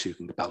crudely, the two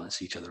can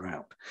balance each other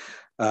out.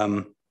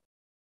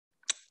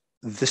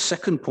 The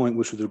second point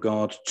was with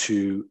regard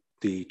to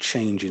the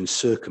change in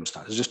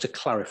circumstances. Just to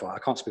clarify, I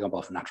can't speak on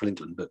behalf of Natural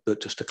England,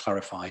 but just to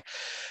clarify,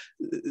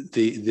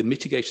 the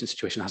mitigation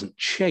situation hasn't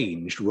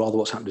changed. Rather,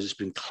 what's happened is it's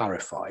been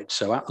clarified.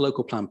 So at the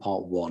local plan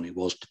part 1, it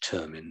was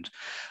determined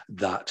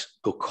that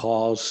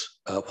because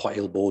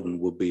Whitehill Borden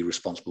would be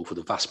responsible for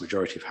the vast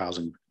majority of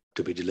housing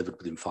to be delivered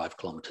within 5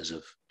 kilometres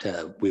of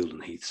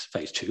Wealdon Heath's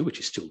phase 2, which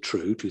is still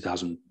true,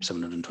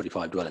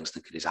 2,725 dwellings, I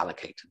think it is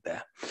allocated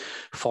there,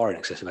 far in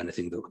excess of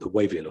anything that the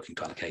Wavy are looking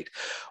to allocate.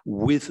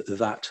 With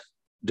that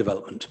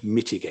development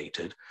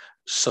mitigated,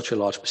 such a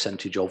large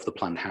percentage of the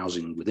planned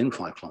housing within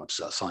 5 kilometres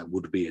of that site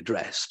would be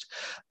addressed,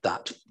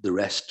 that the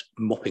rest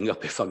mopping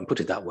up, if I can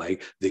put it that way,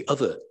 the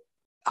other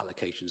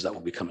allocations that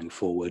will be coming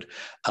forward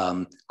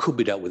could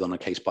be dealt with on a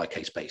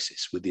case-by-case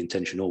basis, with the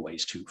intention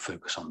always to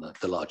focus on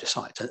the larger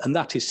sites. And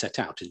that is set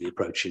out in the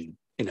approach in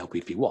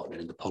LPP1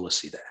 and in the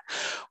policy there.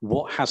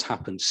 What has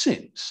happened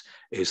since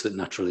is that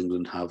Natural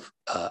England have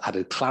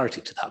added clarity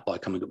to that by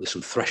coming up with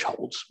some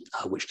thresholds,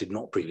 which did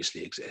not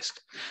previously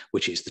exist,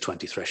 which is the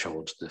 20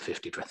 thresholds, the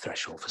 50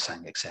 threshold for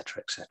SANG, et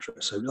cetera, et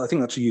cetera. So I think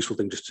that's a useful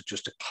thing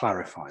just to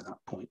clarify that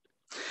point.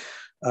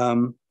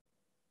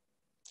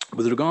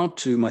 With regard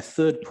to my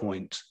third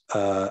point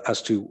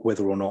as to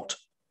whether or not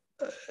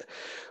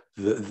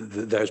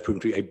there has proven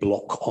to be a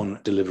block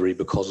on delivery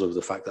because of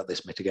the fact that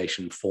this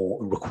mitigation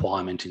for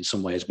requirement in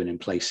some way has been in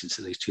place since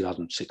at least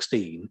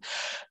 2016,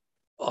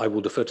 I will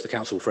defer to the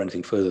council for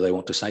anything further they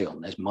want to say on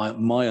this.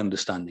 My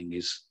understanding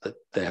is that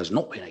there has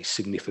not been a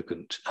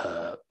significant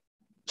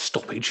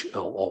stoppage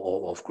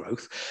of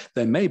growth.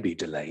 There may be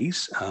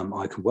delays.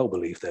 I can well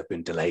believe there have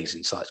been delays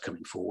in sites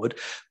coming forward,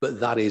 but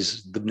that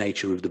is the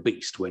nature of the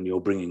beast when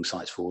you're bringing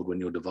sites forward, when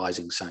you're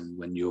devising SANG,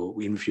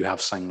 even if you have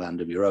SANG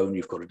land of your own,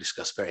 you've got to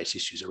discuss various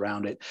issues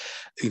around it.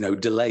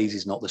 Delays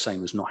is not the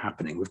same as not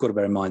happening. We've got to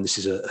bear in mind this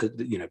is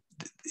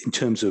in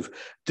terms of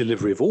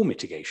delivery of all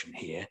mitigation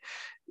here,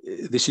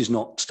 this is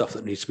not stuff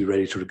that needs to be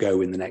ready to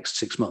go in the next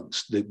 6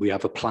 months. We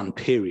have a planned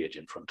period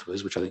in front of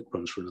us, which I think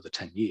runs for another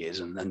 10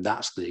 years. And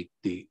that's the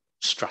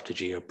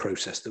strategy or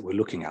process that we're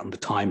looking at and the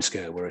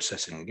timescale we're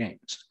assessing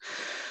against.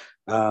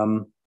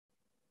 And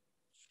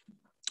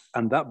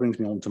that brings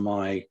me on to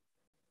my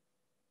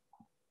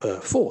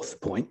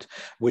fourth point,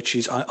 which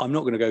is I'm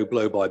not going to go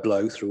blow by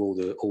blow through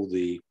all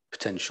the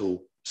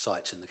potential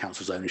sites in the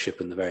council's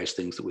ownership and the various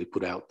things that we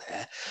put out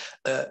there.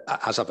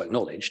 As I've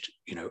acknowledged,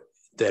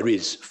 there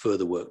is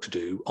further work to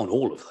do on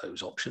all of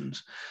those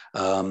options,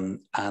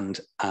 and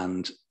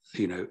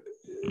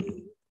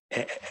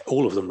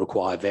all of them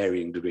require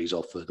varying degrees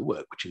of further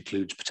work, which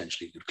includes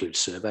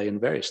survey and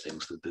various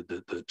things that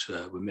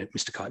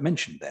Mr. Kite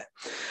mentioned there.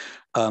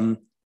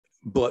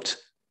 But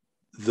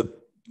the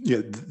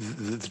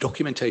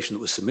documentation that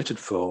was submitted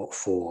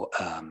for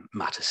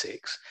Matter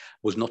 6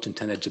 was not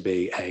intended to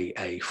be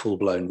a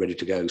full-blown,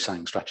 ready-to-go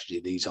SANG strategy.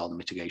 These are the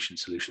mitigation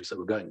solutions that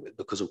we're going with,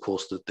 because, of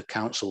course, the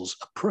council's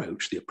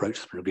approach, the approach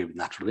that's been agreed with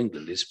Natural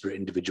England, is for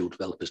individual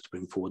developers to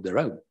bring forward their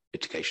own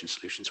mitigation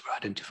solutions we're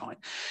identifying.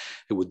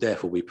 It would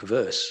therefore be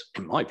perverse,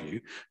 in my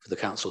view, for the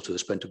council to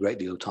have spent a great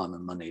deal of time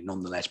and money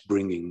nonetheless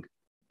bringing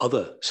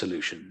other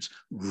solutions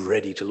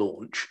ready to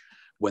launch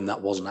when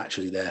that wasn't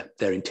actually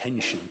their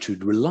intention to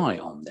rely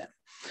on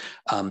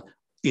them.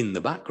 In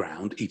the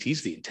background, it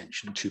is the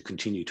intention to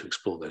continue to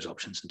explore those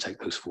options and take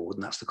those forward,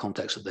 and that's the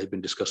context that they've been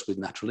discussed with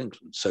Natural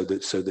England, so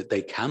that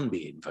they can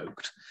be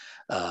invoked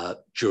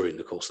during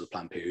the course of the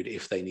plan period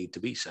if they need to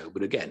be so.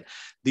 But again,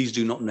 these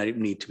do not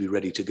need to be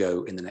ready to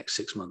go in the next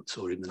 6 months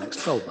or in the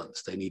next 12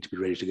 months. They need to be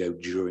ready to go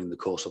during the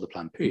course of the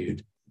plan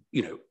period,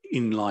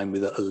 in line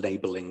with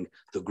enabling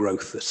the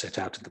growth that's set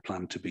out in the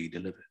plan to be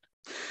delivered.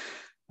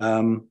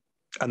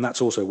 And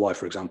that's also why,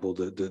 for example,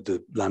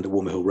 the land at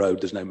Walmerhill Road,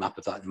 there's no map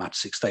of that in the Matter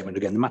 6 statement.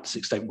 Again, the Matter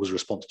 6 statement was a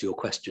response to your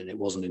question. It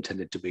wasn't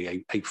intended to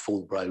be a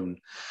full-blown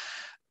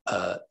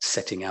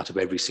setting out of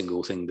every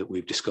single thing that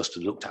we've discussed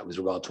and looked at with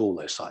regard to all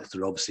those sites.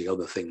 There are obviously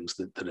other things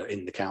that are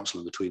in the council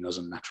and between us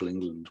and Natural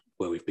England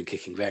where we've been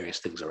kicking various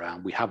things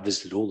around. We have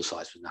visited all the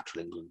sites with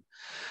Natural England,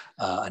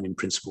 and in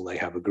principle, they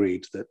have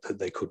agreed that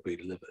they could be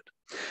delivered.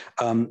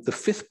 The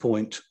fifth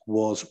point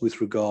was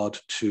with regard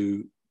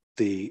to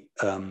the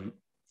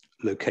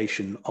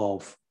location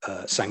of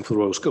SANG for the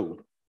Royal School.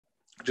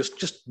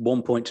 Just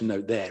one point to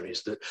note there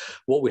is that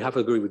what we have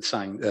agreed with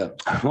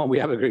what we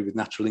have agreed with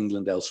Natural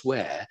England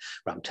elsewhere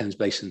around Thames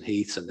Basin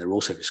Heaths, and they're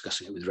also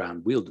discussing it with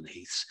around Wealdon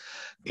Heaths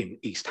in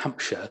East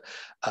Hampshire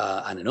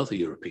and in other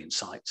European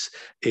sites,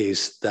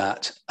 is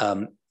that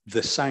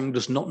the SANG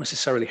does not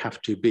necessarily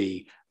have to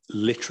be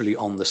literally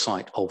on the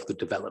site of the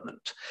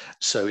development.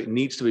 So it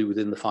needs to be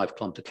within the 5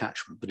 kilometre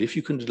catchment. But if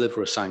you can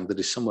deliver a SANG that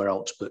is somewhere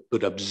else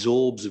but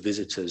absorbs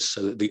visitors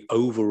so that the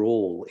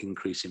overall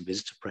increase in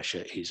visitor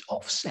pressure is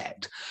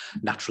offset,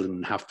 Natural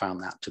England have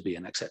found that to be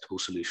an acceptable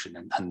solution.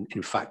 And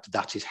in fact,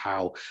 that is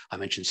how I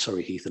mentioned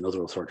Surrey Heath and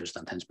other authorities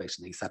than Thames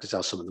Basin Heath. That is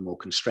how some of the more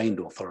constrained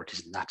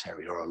authorities in that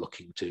area are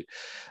looking to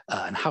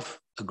and have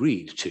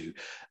agreed to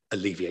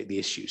alleviate the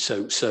issue.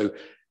 So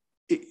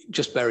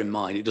just bear in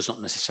mind, it does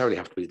not necessarily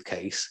have to be the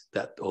case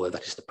that, although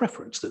that is the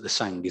preference, that the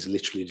SANG is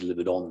literally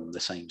delivered on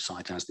the same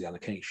site as the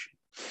allocation.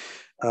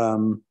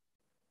 And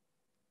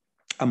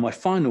my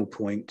final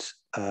point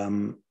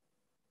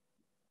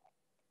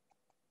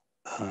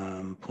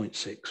Point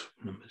 6,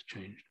 numbers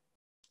changed.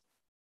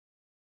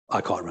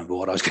 I can't remember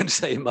what I was going to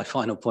say in my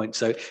final point.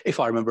 So if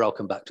I remember, I'll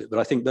come back to it. But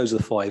I think those are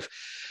the 5.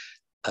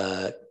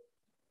 No,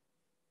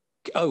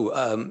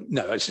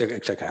 it's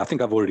okay. I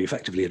think I've already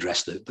effectively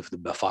addressed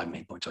the 5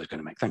 main points I was going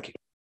to make. Thank you.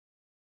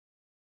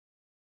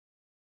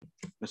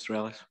 Mr.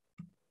 Ellis.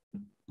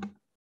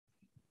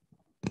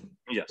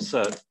 Yes,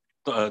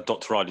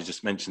 Dr. Riley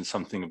just mentioned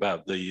something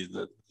about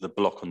the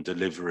block on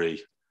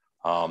delivery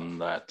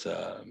that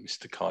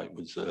Mr. Kite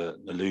was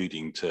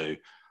alluding to.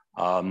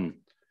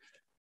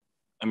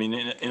 I mean,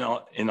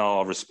 in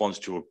our response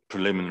to your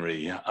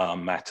preliminary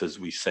matters,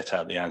 we set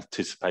out the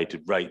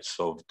anticipated rates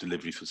of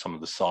delivery for some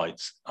of the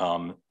sites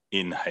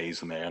in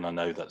Haslemere, and I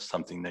know that's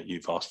something that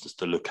you've asked us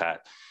to look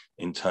at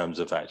in terms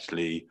of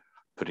actually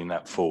putting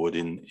that forward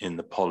in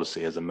the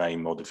policy as a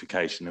main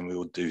modification, and we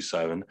will do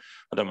so. And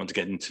I don't want to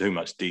get into too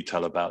much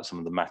detail about some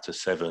of the Matter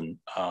 7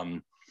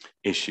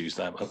 issues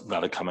that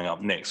are coming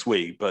up next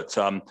week, but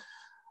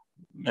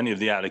many of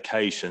the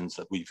allocations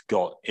that we've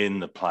got in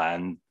the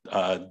plan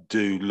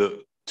do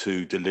look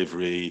to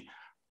delivery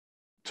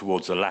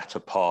towards the latter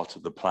part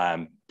of the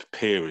plan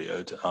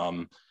period,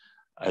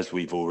 as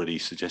we've already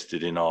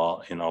suggested in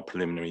our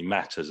preliminary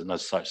matters, and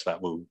as such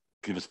that will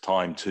give us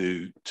time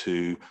to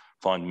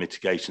find a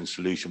mitigation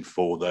solution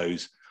for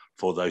those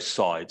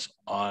sites.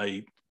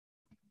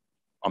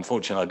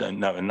 Unfortunately, I don't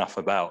know enough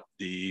about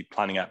the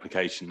planning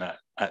application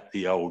at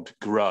the Old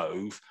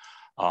Grove,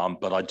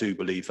 but I do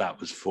believe that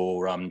was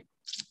for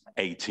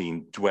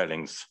 18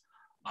 dwellings.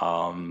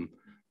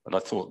 But I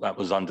thought that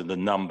was under the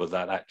number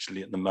that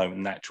actually at the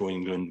moment Natural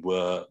England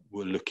were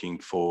looking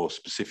for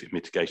specific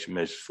mitigation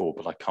measures for,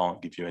 but I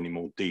can't give you any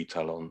more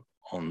detail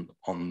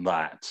on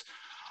that.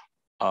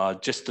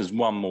 Just as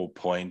one more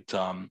point,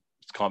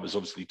 Kite was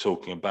obviously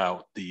talking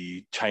about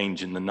the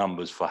change in the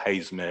numbers for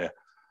Haslemere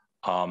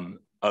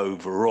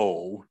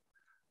overall,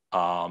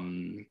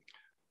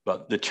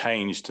 but the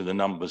change to the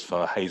numbers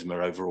for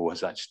Haslemere overall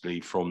has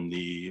actually from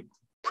the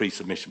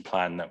pre-submission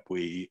plan that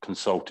we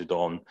consulted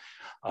on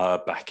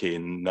back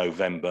in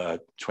November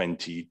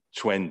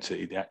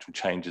 2020. The actual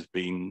change has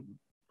been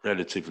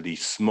relatively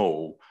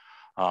small,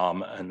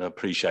 and I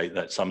appreciate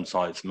that some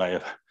sites may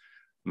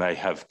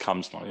have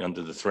come slightly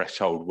under the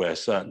threshold where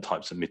certain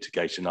types of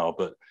mitigation are,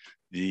 but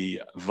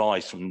the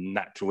advice from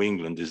Natural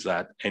England is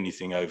that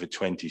anything over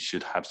 20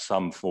 should have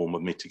some form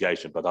of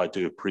mitigation. But I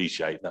do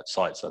appreciate that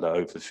sites that are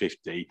over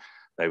 50,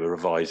 they were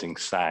revising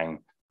SANG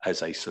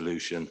as a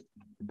solution.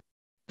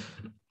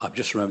 I've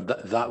just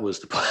remembered that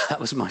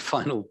was my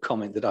final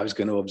comment that I was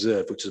going to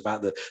observe, which is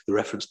about the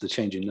reference to the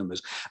change in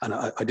numbers. And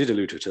I did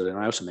allude to it earlier,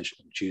 and I also mentioned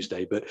it on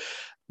Tuesday, but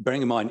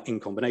bearing in mind in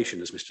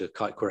combination, as Mr.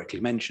 Kite correctly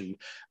mentioned,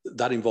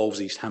 that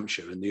involves East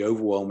Hampshire, and the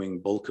overwhelming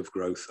bulk of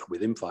growth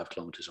within 5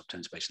 kilometres of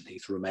Thames Basin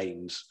Heath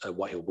remains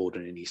Whitehill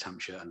Bordering in East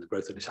Hampshire, and the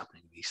growth that is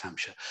happening in East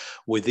Hampshire.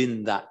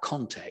 Within that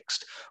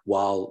context,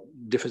 while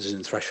differences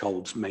in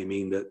thresholds may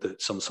mean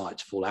that some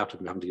sites fall out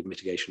of having to give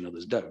mitigation and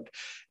others don't,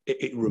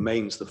 it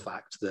remains the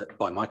fact that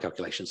by my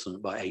calculations,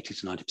 something by 80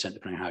 to 90%,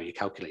 depending on how you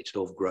calculate it,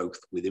 of growth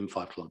within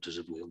 5 kilometres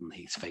of Wealdon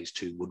Heath Phase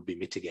 2 would be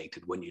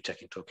mitigated when you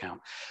take into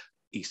account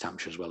East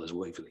Hampshire as well as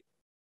Waverley.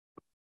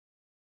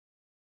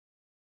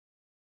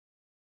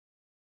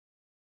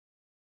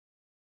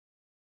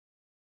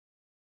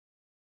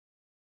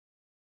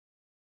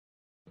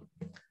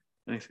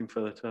 Anything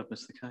further to add,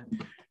 Mr. Kite?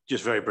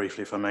 Just very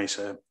briefly, if I may,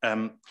 sir.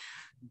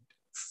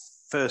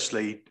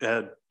 Firstly,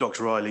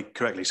 Dr. Riley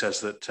correctly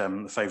says that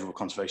the favourable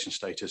conservation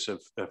status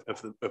of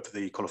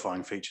the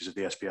qualifying features of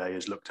the SPA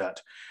is looked at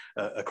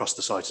across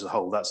the site as a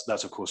whole.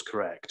 That's of course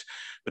correct,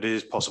 but it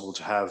is possible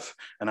to have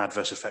an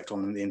adverse effect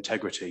on the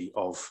integrity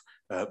of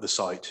the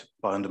site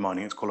by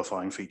undermining its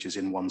qualifying features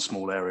in one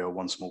small area or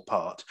one small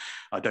part.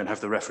 I don't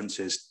have the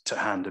references to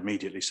hand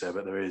immediately, sir,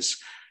 but there is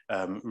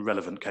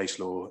relevant case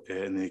law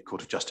in the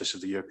Court of Justice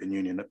of the European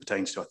Union that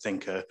pertains to, I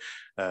think, a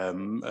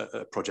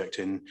project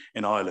in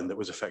Ireland that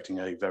was affecting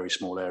a very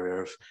small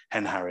area of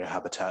hen harrier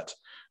habitat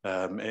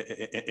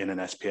in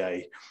an SPA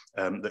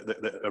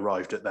that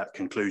arrived at that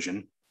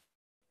conclusion.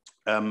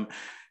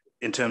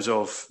 In terms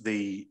of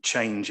the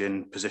change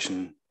in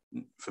position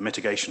for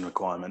mitigation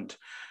requirement,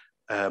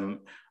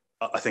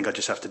 I think I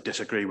just have to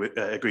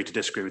agree to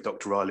disagree with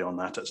Dr. Riley on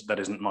that. That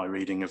isn't my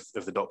reading of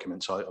the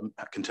document, so I'm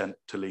content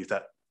to leave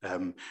that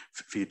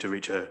for you to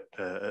reach a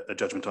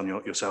judgment on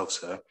yourself,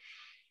 sir.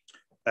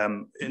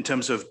 In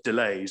terms of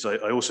delays, I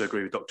also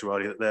agree with Dr.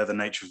 Riley that they're the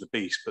nature of the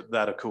beast, but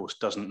that of course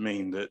doesn't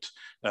mean that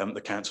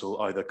the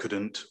council either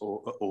couldn't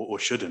or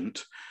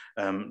shouldn't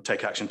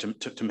take action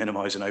to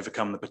minimise and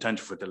overcome the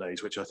potential for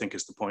delays, which I think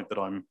is the point that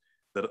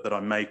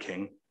I'm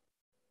making.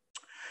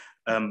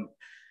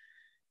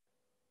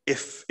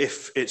 If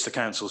it's the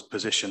council's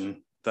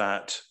position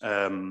that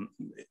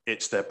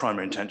it's their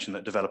primary intention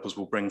that developers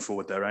will bring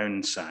forward their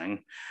own SANG,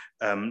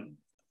 and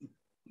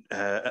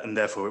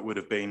therefore it would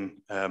have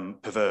been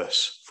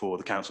perverse for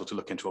the council to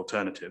look into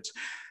alternatives.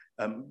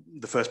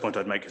 The first point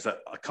I'd make is that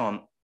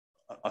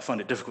I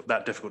find it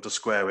difficult to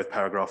square with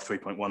paragraph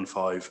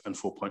 3.15 and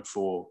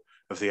 4.4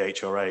 of the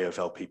HRA of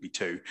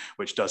LPP2,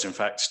 which does in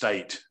fact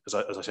state, as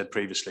I said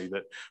previously,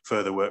 that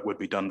further work would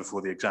be done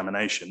before the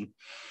examination.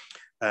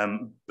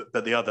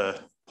 But the other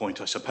point,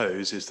 I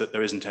suppose, is that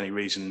there isn't any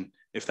reason,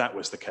 if that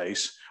was the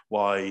case,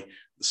 why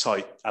the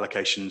site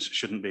allocations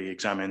shouldn't be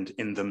examined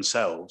in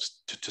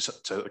themselves so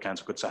that the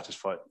council could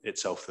satisfy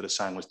itself that a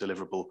SANG was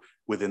deliverable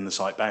within the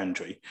site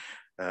boundary.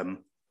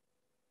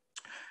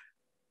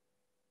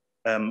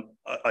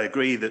 I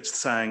agree that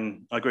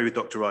I agree with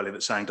Dr. Riley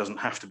that SANG doesn't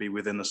have to be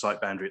within the site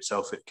boundary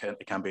itself. It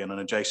can be on an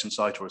adjacent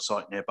site or a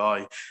site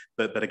nearby.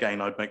 But again,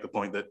 I'd make the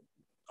point that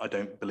I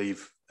don't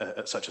believe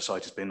such a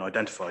site has been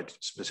identified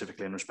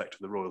specifically in respect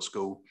of the Royal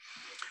School.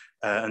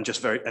 And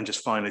just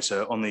finally,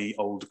 so on the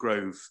Old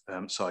Grove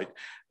site,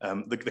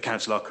 the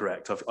council are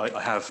correct.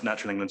 I have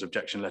Natural England's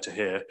objection letter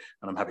here,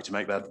 and I'm happy to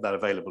make that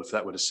available if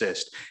that would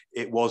assist.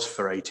 It was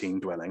for 18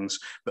 dwellings,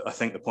 but I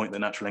think the point that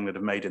Natural England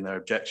have made in their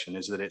objection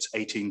is that it's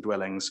 18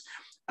 dwellings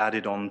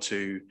added on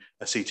to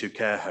a C2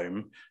 care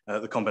home,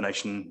 the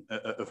combination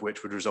of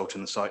which would result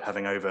in the site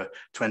having over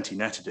 20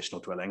 net additional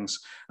dwellings,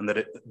 and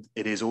that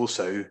it is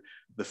also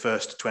the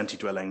first 20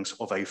 dwellings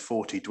of a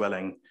 40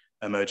 dwelling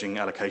emerging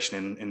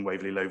allocation in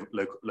Waverley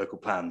local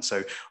plan.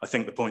 So I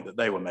think the point that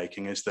they were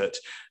making is that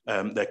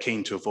they're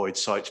keen to avoid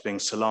sites being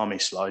salami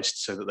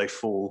sliced so that they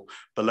fall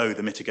below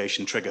the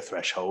mitigation trigger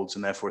thresholds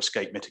and therefore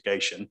escape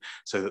mitigation,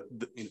 so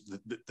that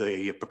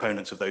the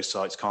proponents of those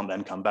sites can't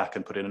then come back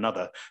and put in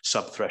another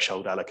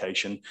sub-threshold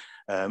allocation,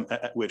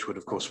 which would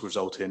of course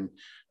result in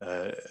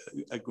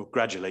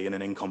gradually in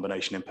an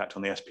in-combination impact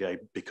on the SPA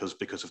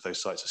because of those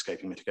sites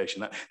escaping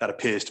mitigation. That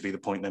appears to be the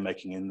point they're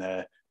making in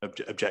their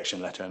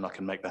objection letter, and I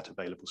can make that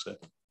available, sir.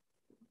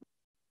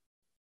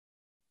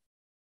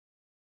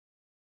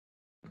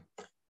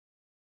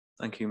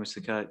 Thank you,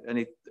 Mr. Kite.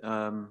 Any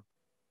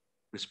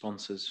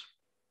responses?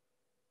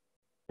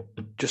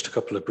 Just a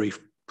couple of brief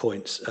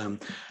points.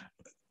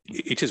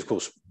 It is, of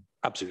course,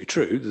 absolutely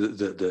true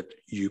that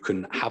you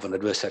can have an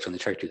adverse effect on the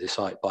integrity of the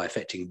site by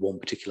affecting one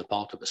particular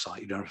part of the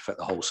site. You don't affect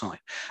the whole site.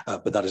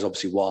 But that is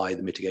obviously why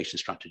the mitigation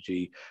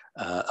strategy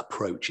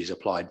approach is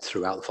applied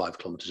throughout the 5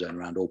 kilometre zone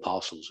around all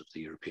parcels of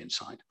the European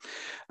site.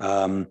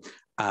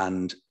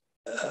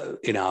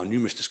 In our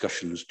numerous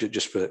discussions,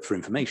 just for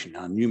information,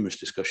 our numerous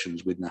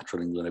discussions with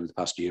Natural England over the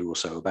past year or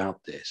so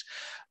about this,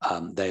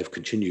 they have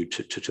continued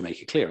to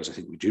make it clear, as I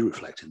think we do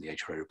reflect in the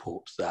HRA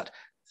report, that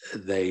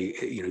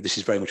this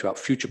is very much about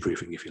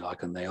future-proofing, if you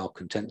like, and they are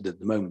content that at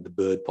the moment the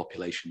bird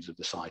populations of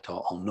the site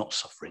are not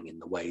suffering in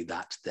the way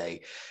that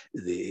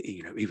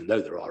even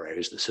though there are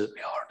areas that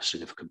certainly are under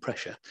significant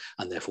pressure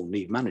and therefore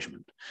need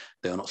management,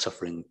 they are not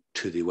suffering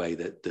to the way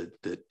that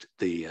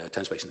the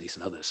Thames Basin East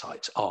and other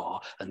sites are,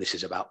 and this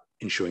is about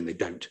ensuring they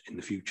don't in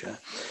the future.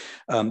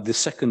 The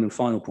second and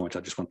final point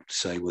I just wanted to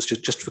say was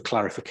just for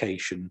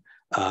clarification.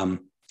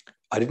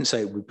 I didn't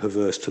say it would be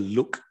perverse to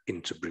look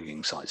into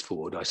bringing sites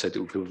forward. I said it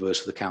would be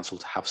perverse for the council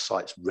to have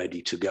sites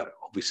ready to go.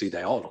 Obviously,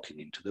 they are looking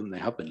into them. They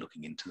have been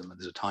looking into them, and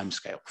there's a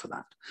timescale for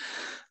that.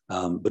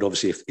 But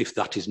obviously, if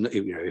that is,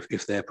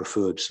 if their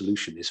preferred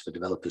solution is for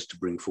developers to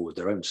bring forward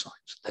their own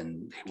sites,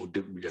 then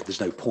there's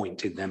no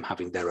point in them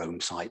having their own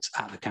sites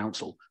at the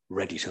council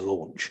ready to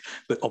launch.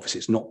 But obviously,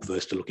 it's not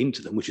perverse to look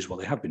into them, which is what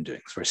they have been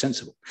doing. It's very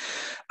sensible.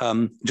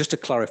 Just to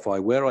clarify,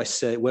 where we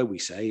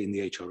say in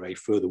the HRA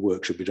further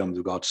work should be done with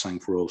regard to SANG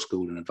for Royal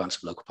School and advance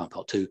of local plan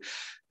part 2,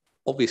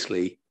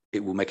 obviously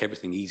it will make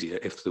everything easier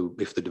if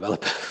the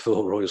developer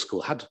for Royal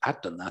School had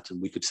done that, and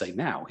we could say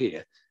now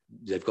here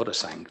they've got a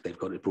SANG, they've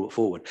got it brought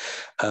forward.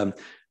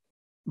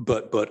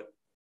 But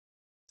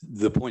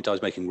the point I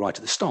was making right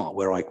at the start,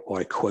 where I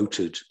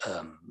quoted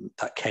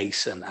that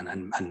case and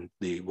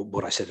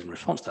what I said in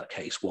response to that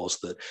case was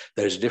that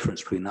there is a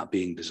difference between that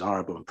being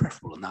desirable and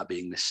preferable and that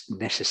being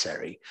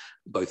necessary,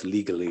 both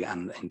legally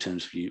and in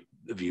terms of you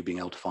being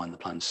able to find the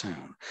plan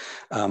sound.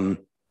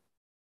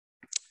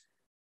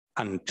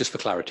 And just for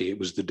clarity, it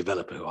was the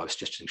developer who I was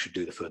suggesting should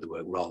do the further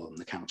work rather than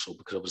the council,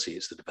 because obviously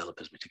it's the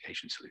developer's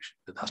mitigation solution.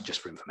 But that's just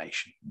for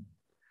information.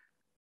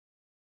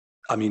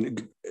 I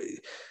mean,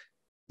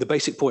 the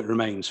basic point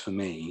remains for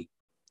me,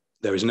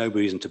 there is no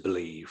reason to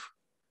believe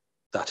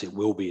that it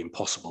will be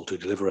impossible to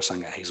deliver a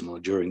SANG at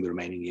Hazelmoor during the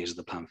remaining years of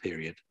the plan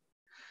period.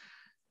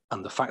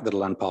 And the fact that a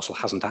land parcel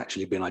hasn't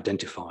actually been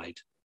identified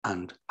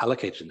and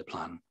allocated in the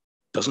plan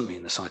doesn't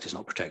mean the site is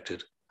not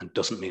protected and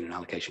doesn't mean an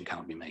allocation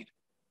cannot be made.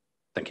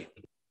 Thank you.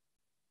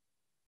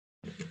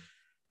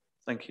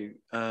 Thank you.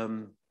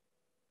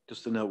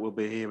 Just a note, we'll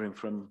be hearing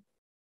from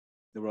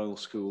the Royal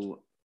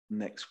School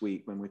next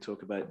week when we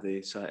talk about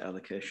the site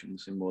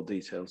allocations in more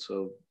detail.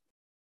 So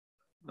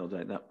no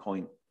doubt that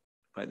point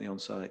about the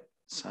on-site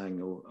SANG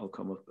will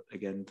come up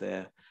again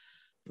there.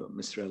 But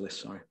Mr. Ellis,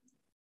 sorry.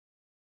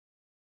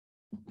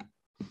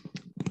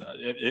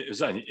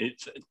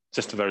 It's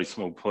just a very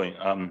small point.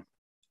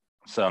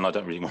 So, and I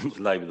don't really want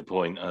to labour the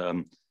point.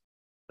 As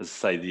I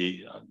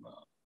say,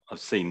 I've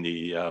seen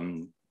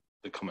the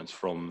comments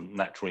from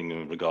Natural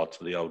England in regard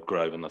to the Old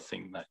Grove, and I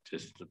think that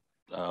just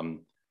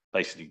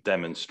basically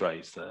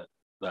demonstrates that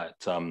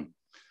the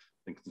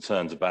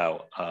concerns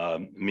about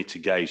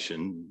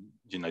mitigation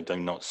do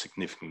not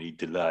significantly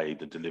delay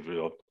the delivery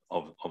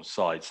of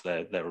sites.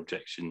 Their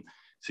objection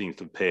seems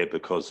to appear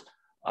because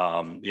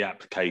the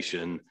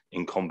application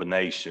in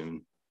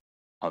combination,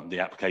 the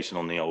application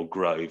on the Old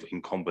Grove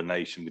in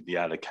combination with the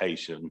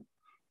allocation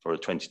for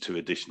 22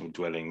 additional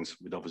dwellings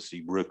would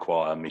obviously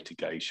require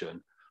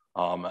mitigation.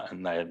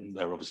 And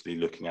they're obviously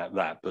looking at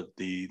that, but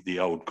the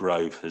Old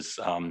Grove has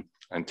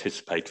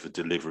anticipated for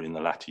delivery in the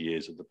latter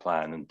years of the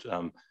plan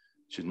and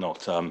should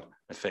not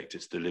affect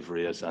its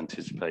delivery as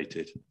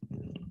anticipated.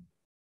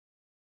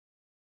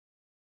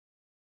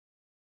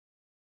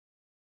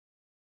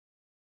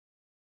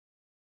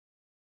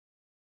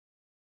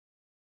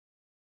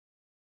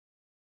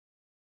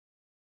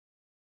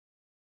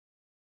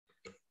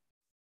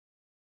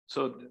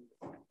 So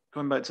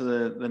going back to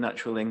the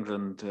Natural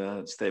England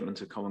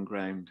statement of common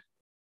ground.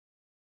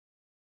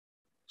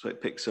 So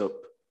it picks up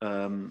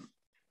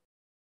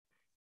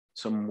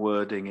some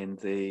wording in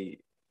the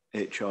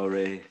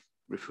HRA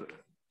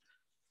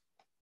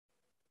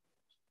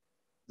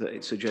that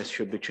it suggests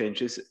should be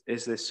changed.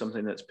 Is this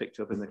something that's picked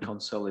up in the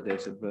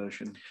consolidated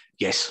version?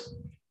 Yes,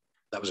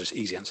 that was an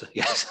easy answer,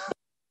 yes.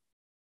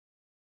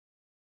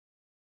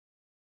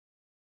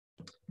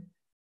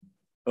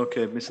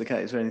 Okay, Mr.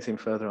 Cat, is there anything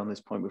further on this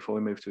point before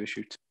we move to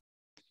issue 2?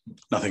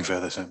 Nothing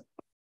further, sir.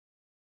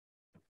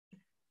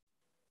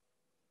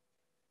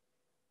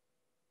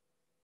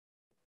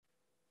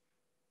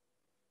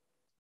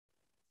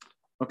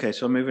 Okay,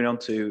 so moving on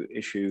to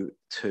issue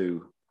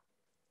 2.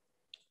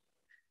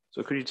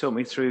 So could you talk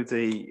me through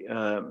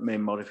the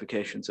main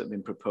modifications that have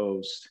been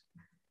proposed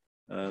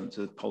to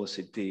the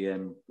policy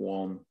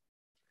DM1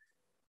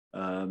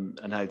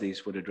 and how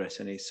these would address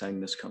any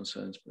soundness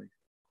concerns, please?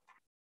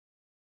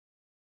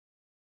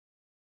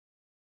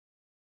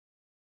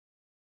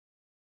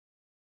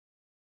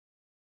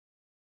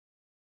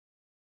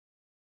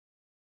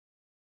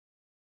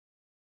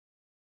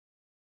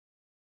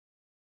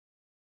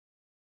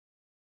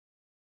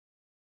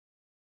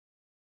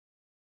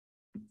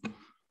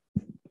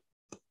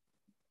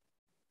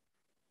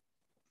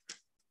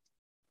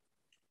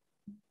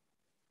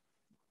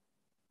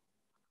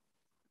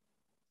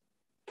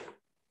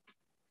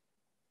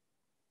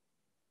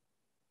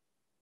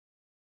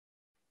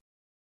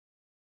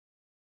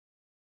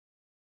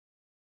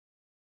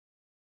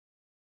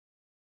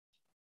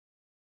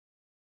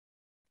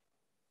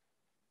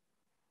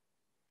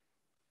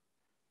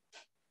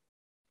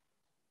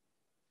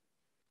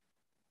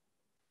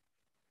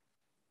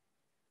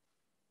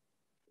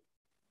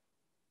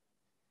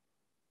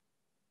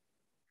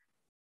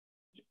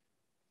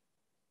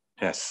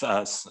 Yes,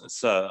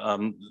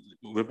 so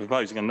we're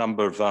proposing a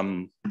number of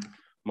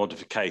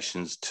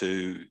modifications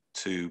to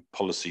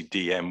policy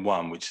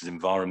DM1, which is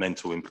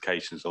environmental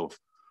implications of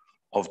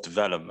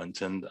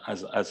development. And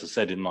as I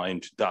said in my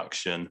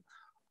introduction,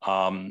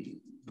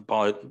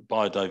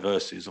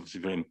 biodiversity is obviously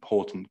a very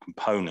important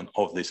component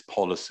of this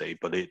policy,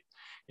 but it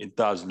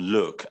does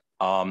look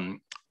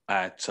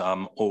at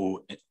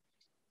all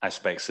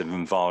aspects of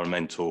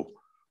environmental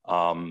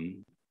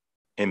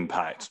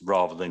impact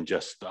rather than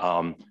just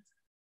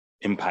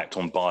impact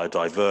on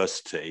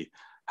biodiversity.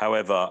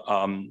 However,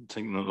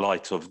 taking the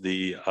light of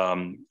the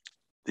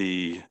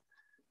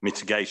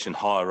mitigation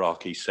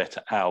hierarchy set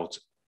out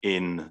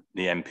in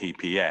the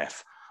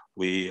NPPF,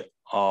 we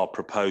are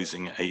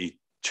proposing a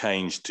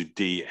change to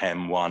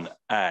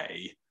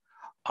DM1A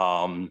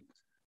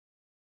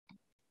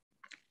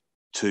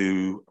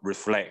to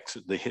reflect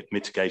the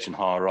mitigation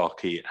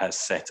hierarchy as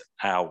set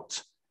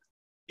out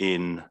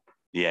in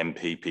the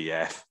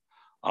NPPF.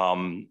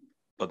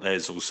 But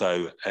there's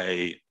also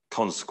a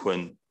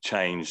consequent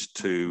change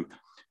to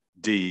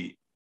DM1H,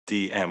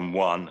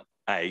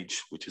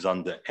 which is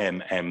under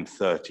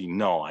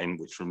MM39,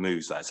 which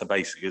removes that. So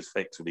basically, it's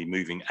effectively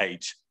moving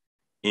H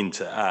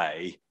into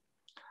A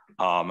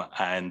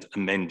and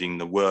amending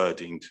the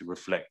wording to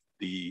reflect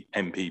the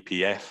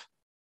NPPF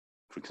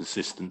for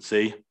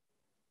consistency.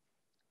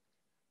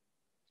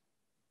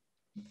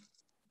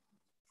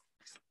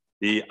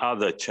 The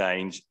other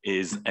change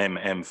is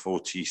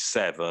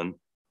MM47,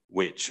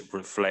 which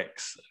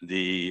reflects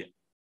the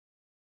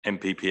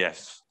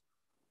NPPF's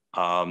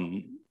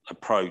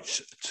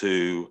approach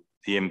to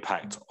the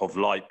impact of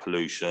light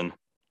pollution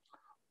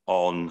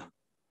on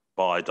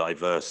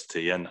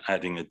biodiversity and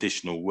adding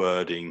additional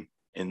wording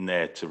in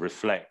there to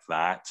reflect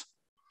that.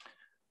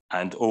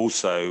 And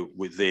also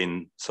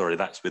within, sorry,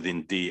 that's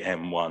within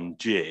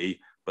DM1G,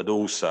 but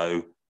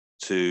also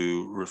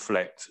to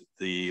reflect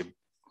the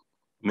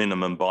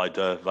minimum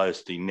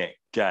biodiversity net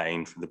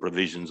gain from the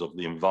provisions of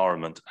the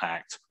Environment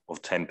Act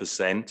of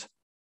 10%.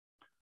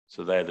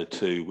 So they're the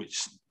two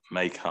which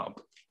make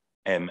up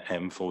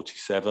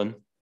MM47.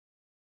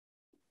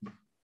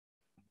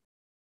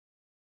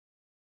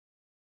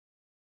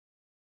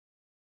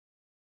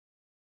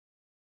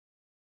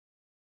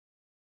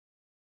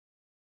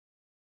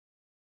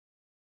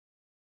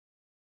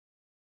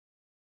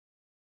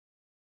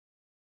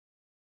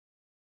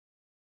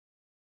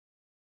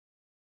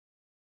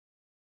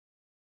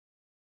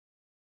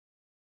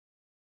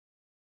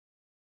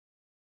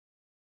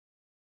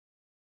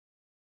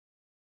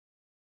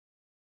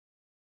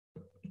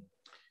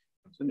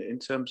 In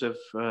terms of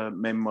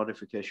main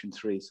modification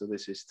 3, so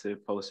this is to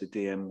policy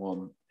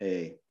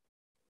DM1A.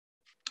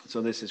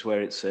 So this is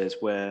where it says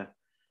where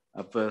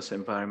adverse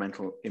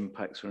environmental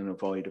impacts are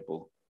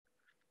unavoidable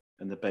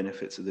and the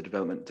benefits of the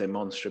development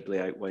demonstrably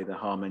outweigh the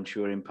harm,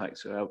 ensure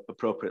impacts are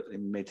appropriately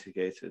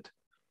mitigated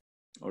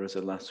or as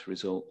a last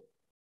result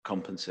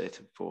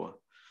compensated for.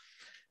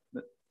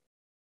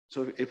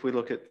 So if we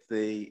look at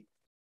the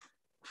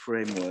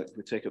framework,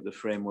 we take up the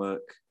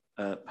framework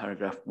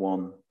paragraph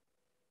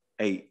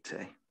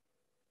 180.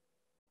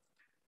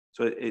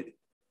 So it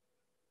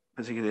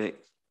particularly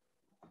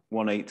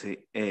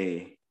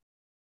 180A.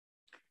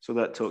 So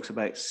that talks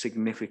about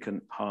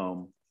significant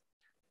harm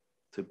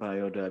to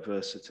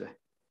biodiversity.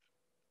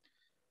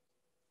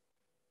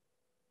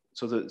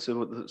 So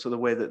the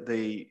way that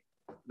the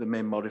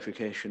main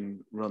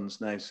modification runs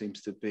now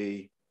seems to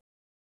be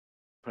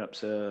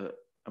perhaps a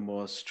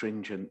more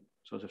stringent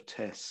sort of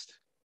test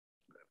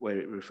where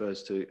it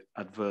refers to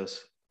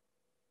adverse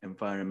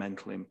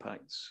environmental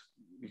impacts.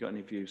 You got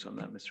any views on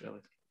that, Mr.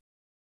 Ellis?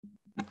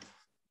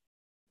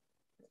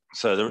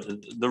 So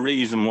the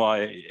reason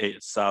why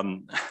it's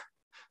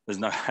there's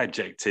no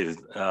adjective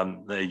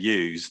they're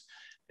used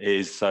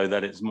is so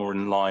that it's more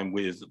in line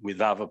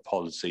with other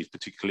policies,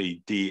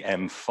 particularly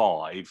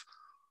DM5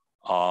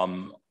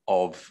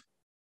 of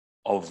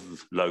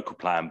local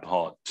plan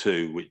part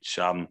 2, which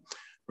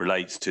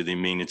relates to the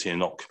amenity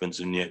and occupants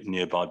of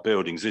nearby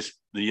buildings.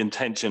 The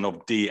intention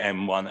of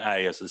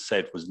DM1A, as I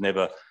said, was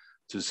never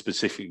to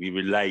specifically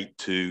relate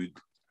to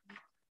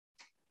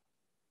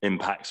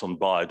impacts on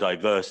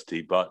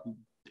biodiversity, but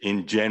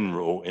in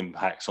general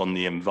impacts on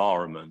the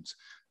environment.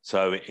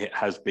 So it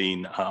has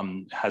been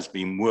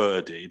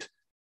worded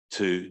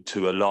to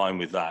align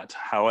with that.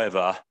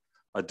 However,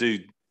 I do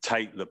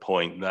take the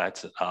point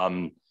that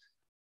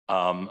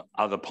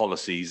other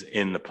policies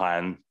in the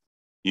plan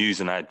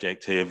use an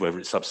adjective, whether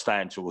it's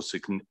substantial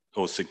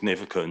or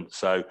significant.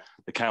 So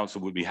the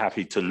council would be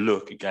happy to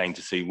look again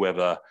to see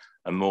whether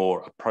a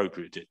more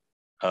appropriate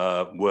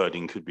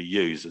wording could be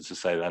used, as I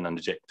say, an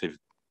adjective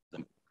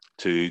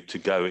to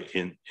go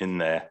in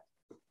there.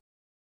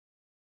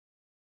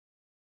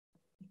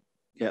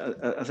 Yeah,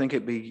 I think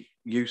it'd be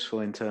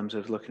useful in terms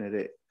of looking at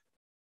it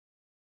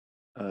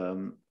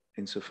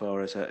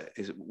insofar as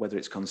whether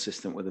it's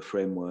consistent with the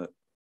framework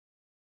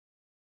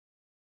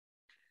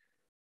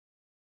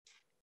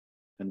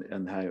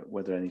and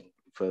whether any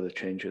further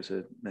changes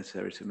are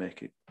necessary to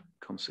make it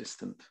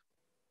consistent.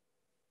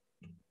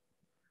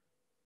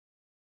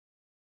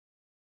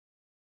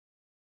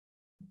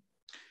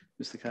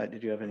 Mr. Kite,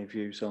 did you have any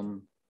views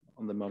on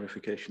the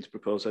modifications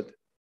proposed?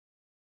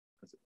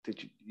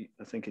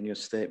 I think in your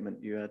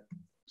statement you had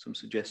some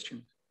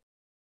suggestions.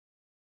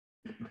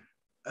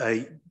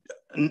 I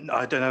don't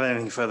have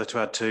anything further to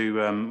add to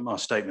our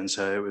statement.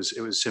 So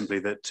it was simply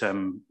that,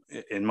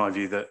 in my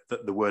view, that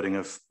the wording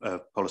of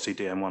policy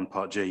DM1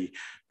 Part G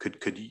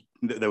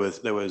there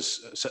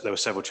were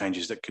several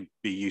changes that could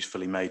be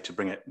usefully made to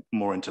bring it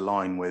more into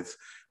line with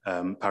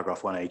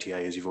paragraph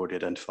 180A, as you've already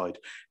identified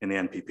in the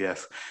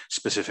NPPF,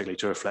 specifically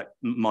to reflect,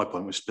 my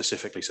point was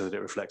specifically so that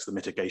it reflects the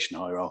mitigation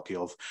hierarchy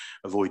of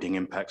avoiding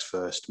impacts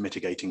first,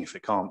 mitigating if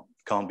it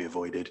can't be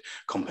avoided,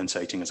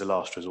 compensating as a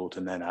last resort,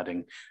 and then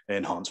adding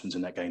enhancements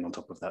and net gain on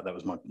top of that. That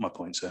was my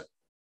point, sir.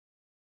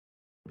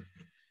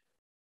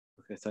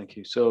 Okay, thank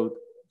you. So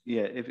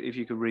yeah, if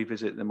you could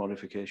revisit the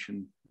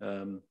modification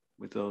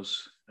with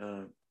those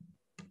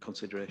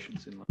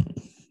considerations in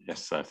mind.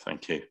 Yes, sir,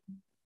 thank you.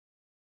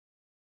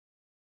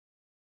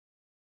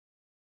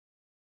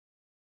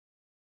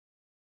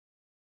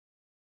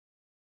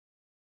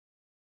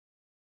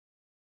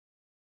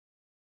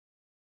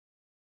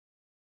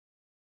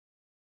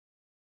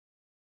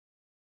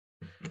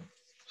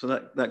 So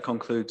that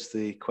concludes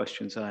the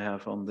questions I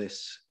have on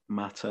this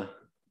matter.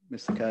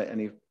 Mr. Kite,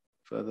 any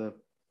further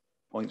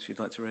points you'd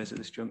like to raise at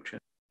this juncture?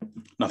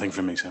 Nothing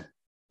from me, sir.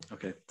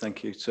 Okay,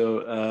 thank you.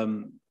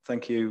 So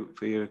thank you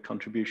for your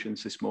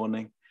contributions this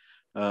morning.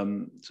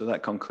 So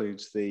that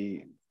concludes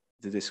the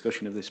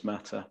discussion of this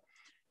matter.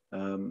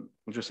 We'll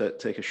just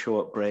take a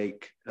short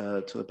break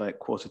till about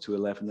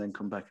 11:15, then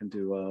come back and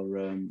do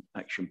our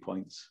action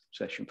points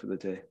session for the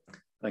day.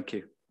 Thank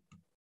you.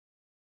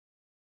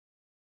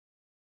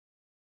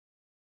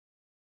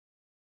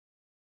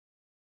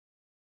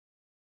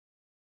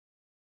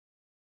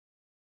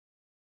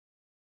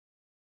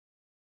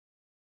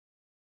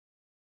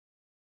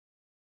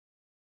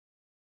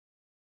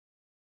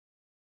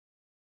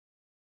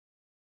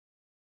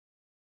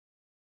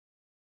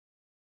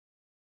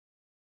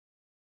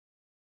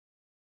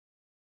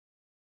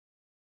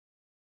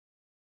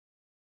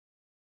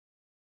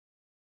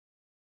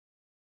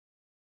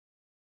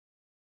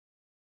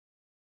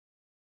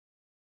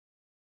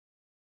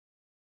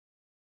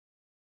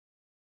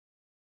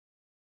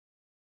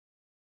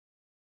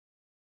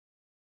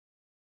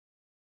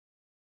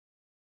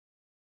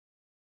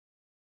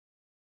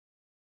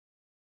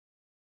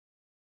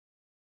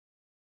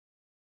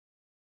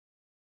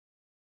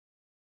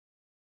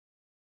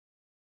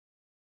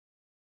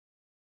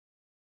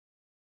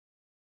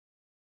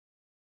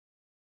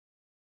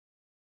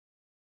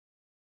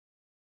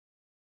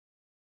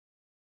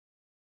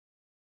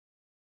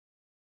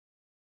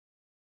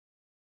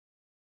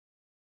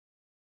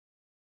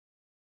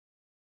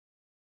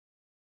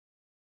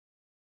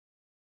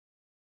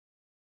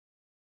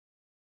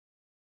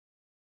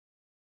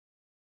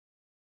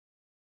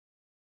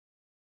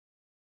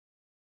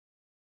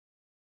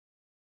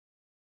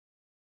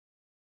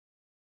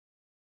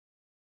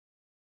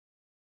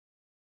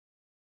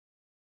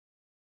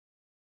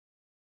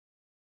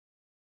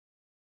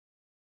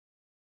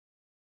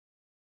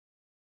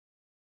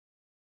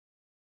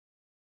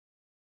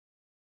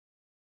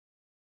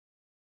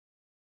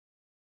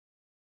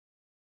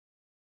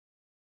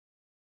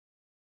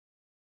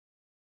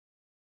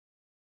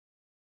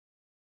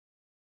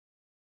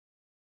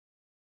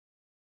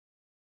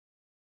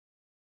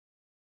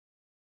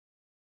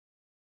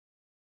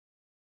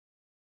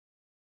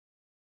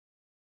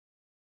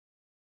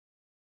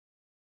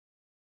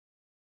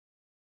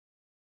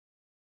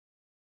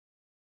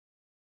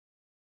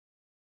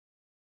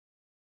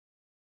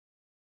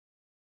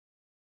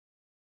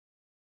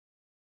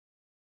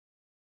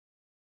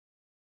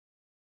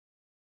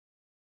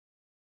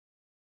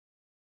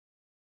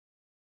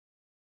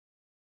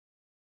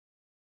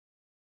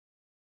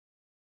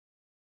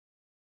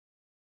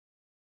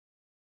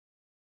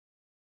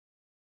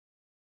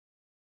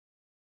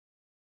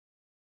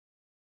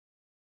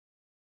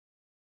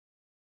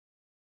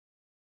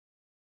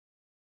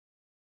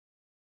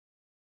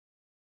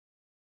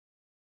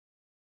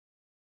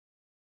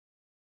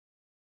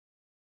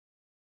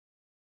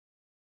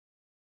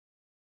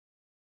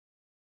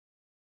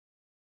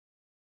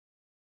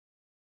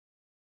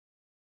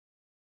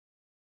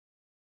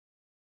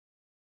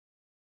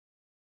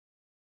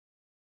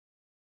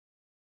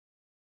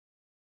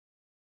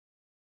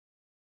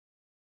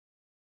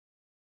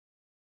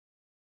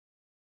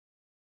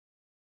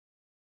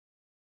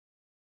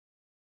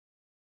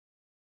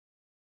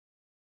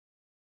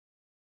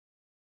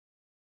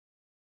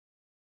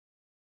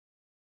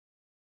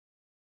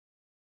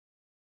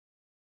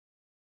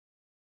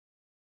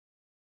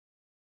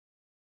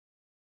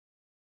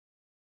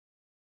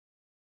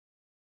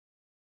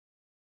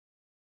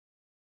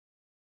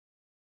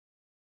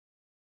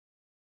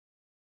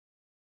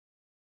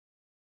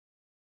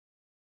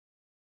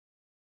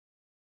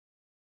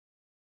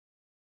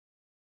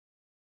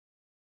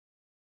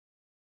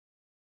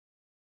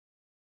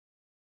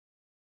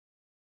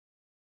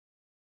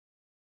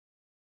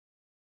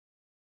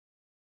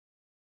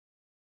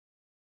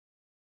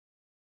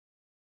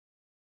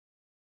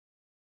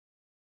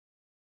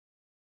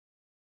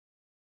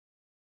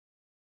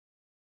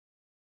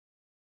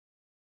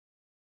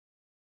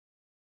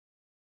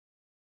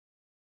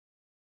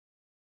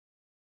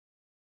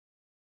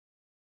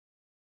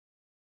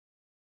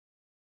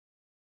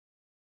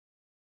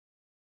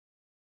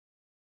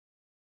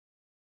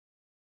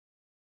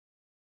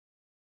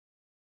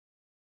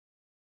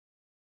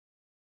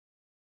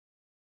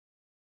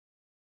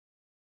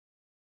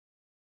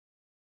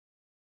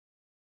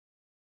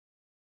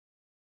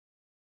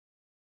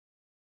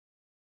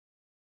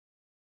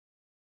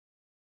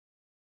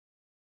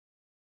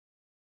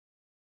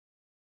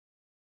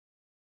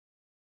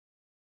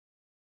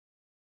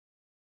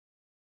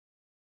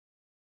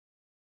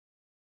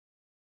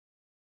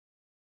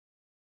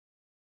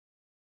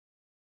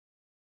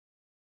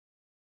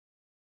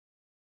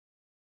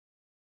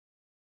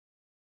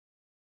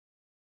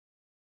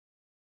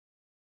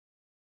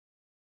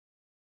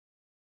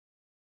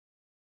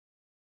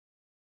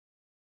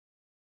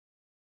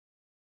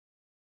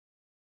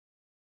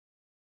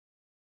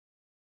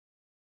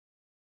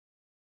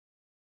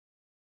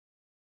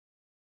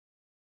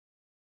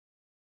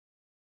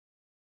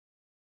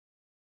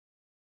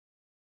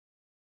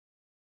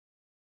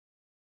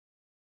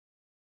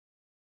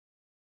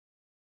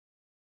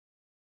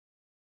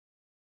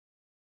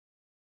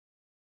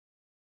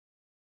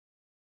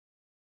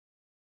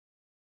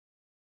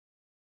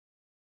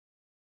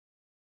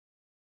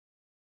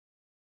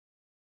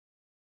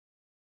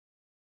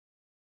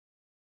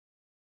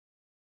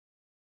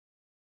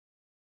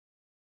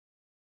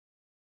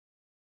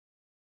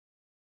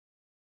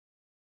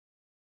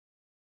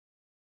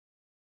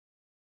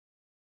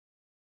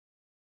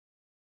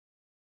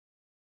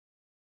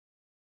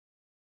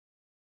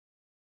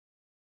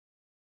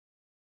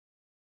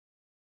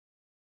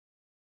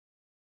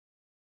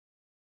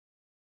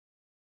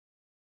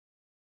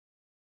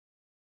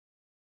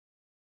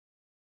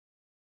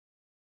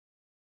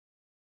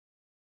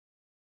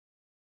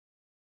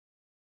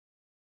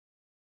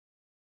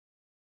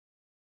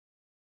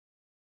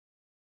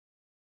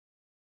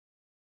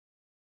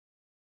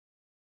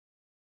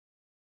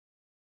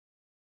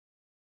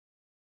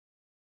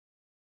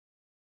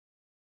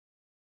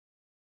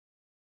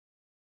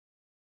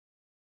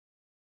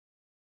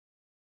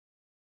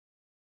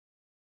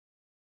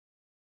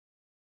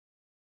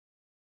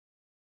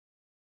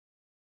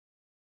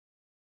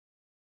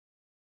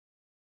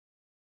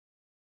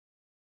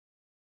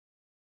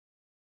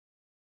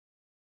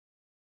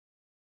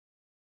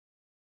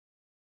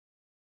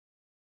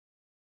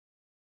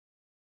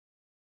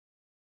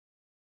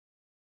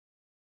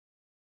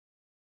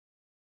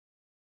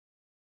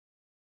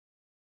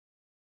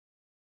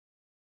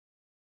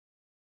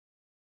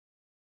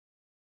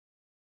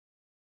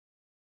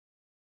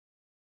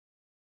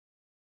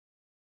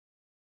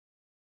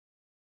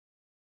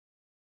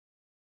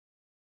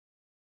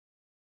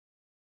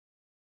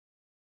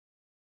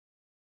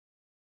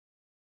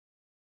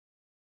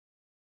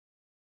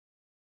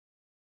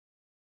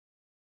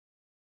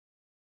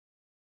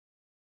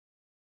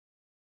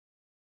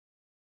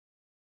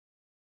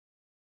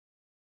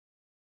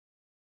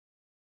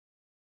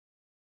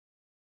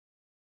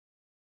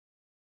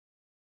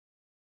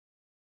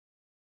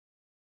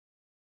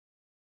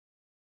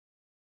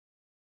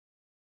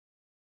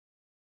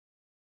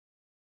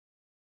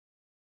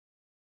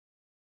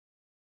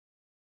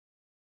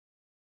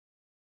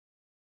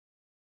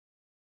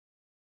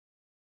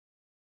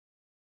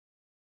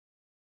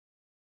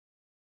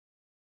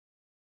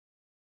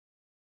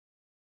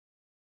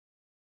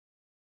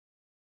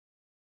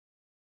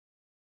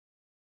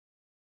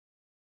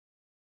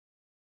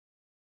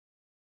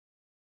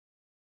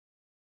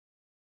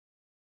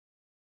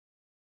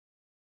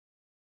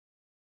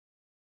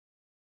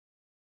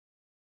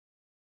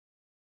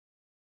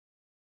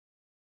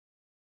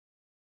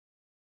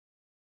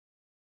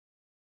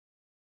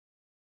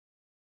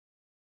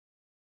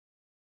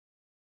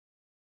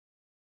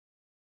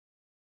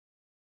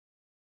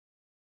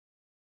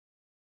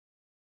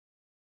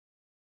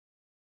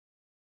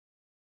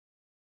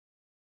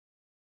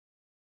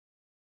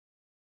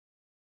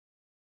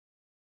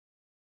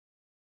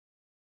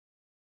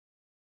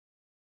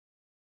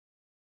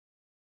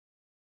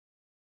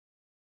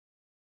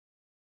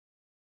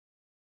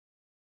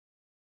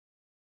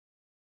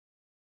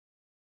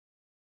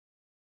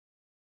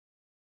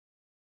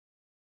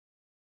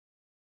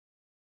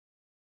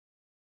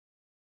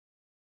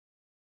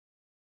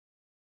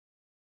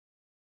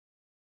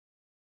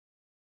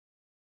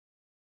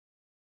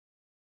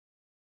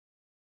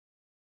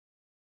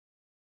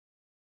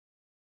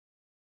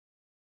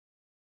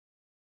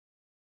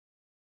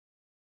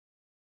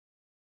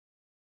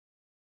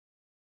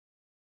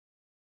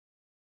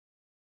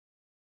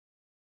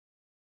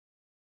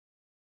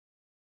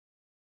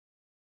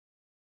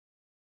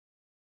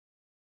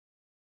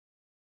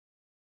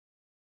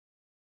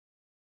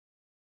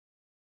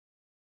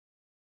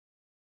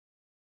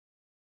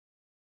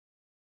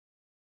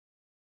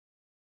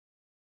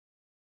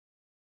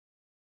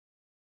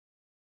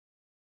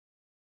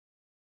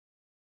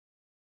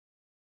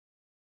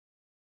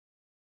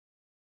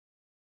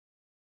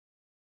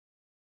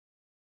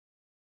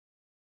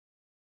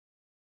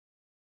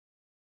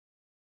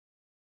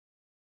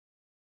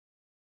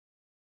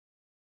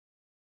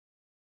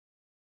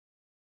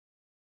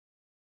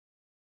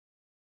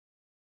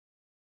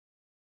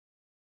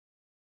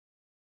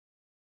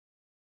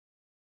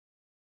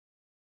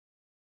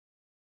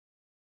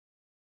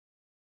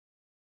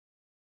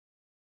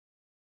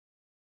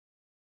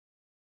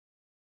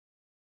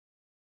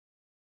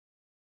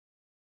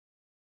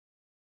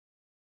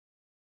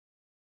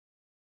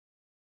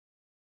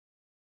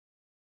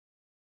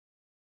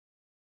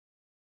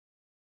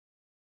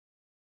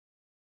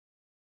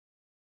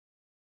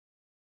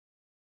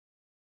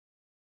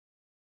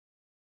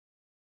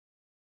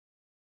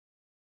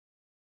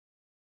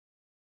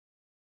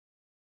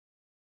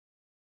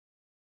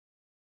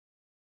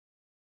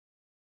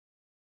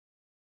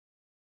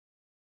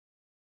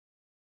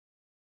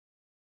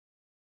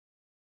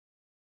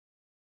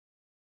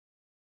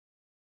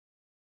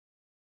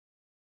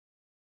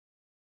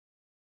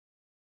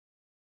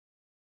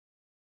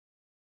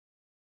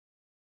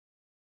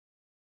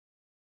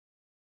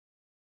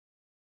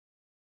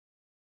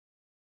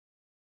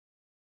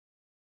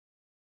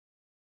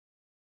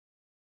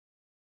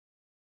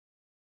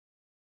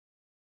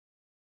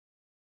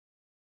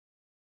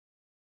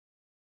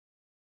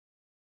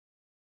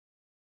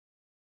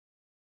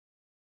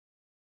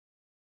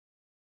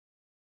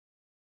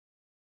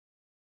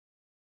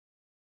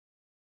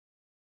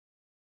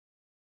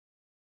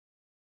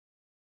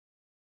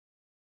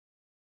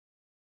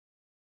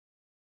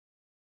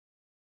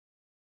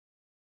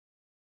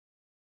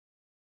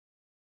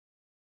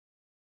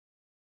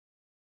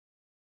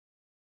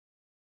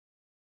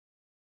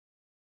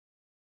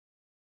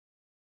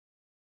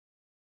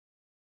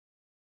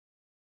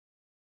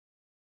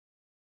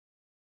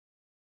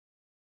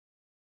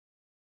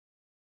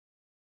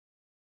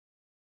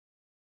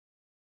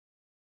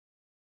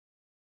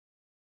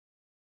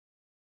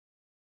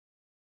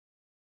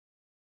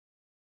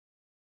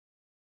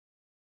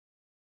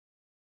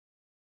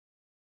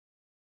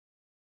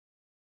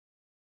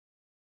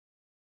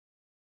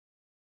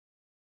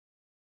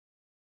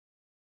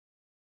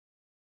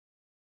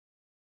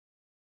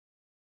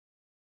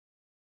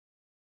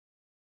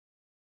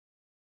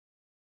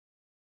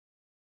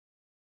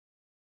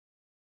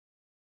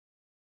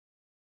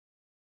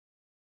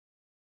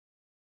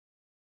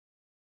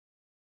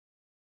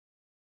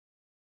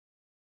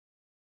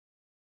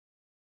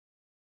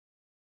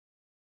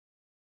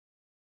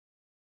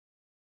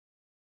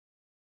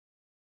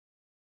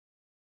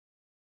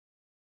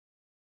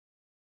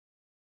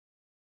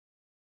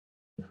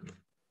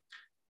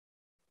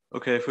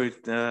 Okay, if we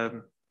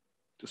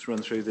just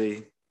run through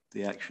the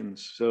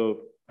actions.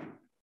 So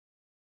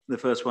the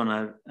first one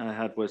I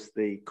had was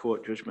the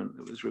court judgment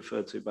that was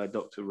referred to by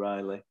Dr.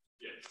 Riley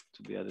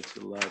to be added to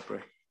the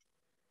library.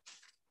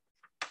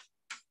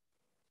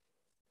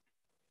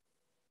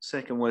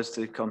 Second was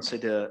to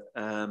consider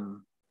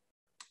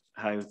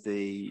how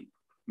the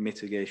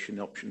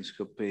mitigation options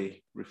could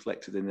be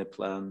reflected in the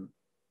plan,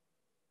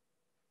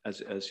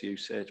 as you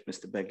said,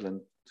 Mr. Beglan,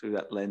 through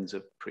that lens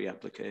of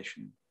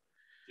pre-application,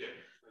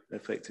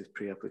 effective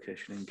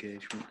pre-application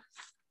engagement.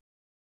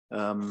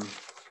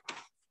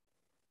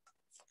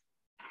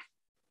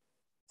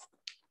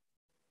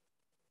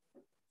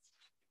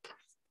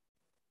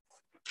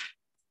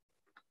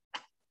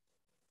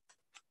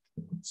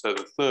 So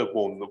the third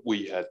one that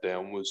we had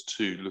down was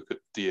to look at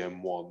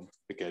DM1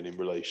 again in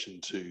relation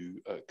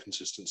to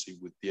consistency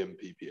with the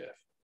MPPF.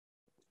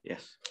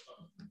 Yes.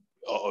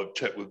 I've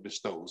checked with Ms.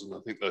 Knowles, and I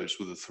think those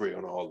were the three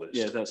on our list.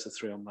 Yeah, that's the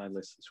three on my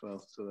list as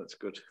well, so that's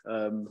good.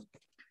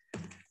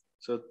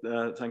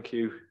 Thank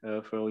you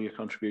for all your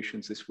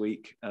contributions this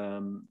week,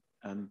 and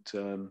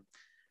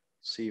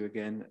see you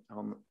again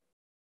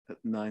at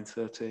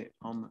 9:30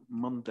 on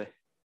Monday.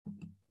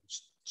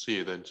 See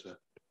you then, sir.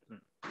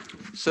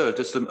 So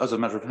just as a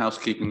matter of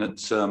housekeeping that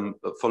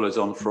follows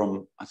on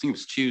from, I think it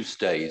was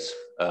Tuesday's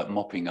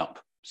mopping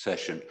up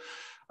session,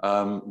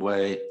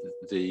 where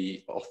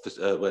the office,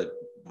 where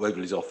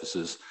Waverley's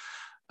officers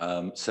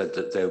said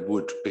that there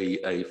would be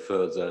a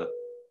further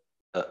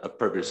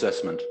appropriate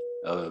assessment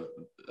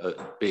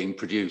being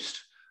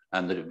produced,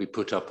 and that it would be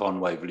put up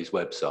on Waverley's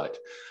website.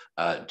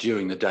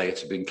 During the day, it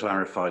had been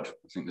clarified.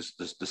 I think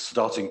the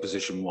starting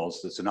position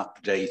was that an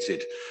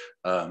updated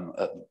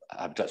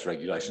habitats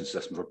regulation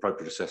assessment or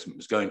appropriate assessment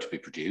was going to be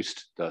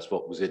produced. That's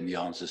what was in the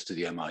answers to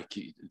the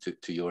MIQ,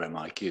 to your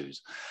MIQs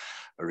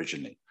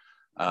originally.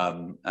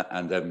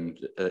 And then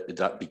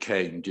that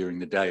became, during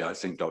the day, I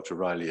think Dr.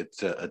 Riley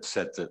had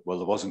said that, well,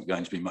 there wasn't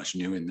going to be much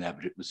new in there,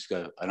 but it was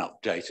an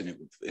update, and it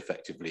would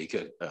effectively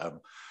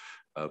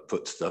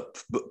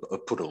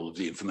put all of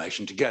the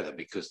information together,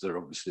 because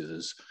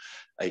there's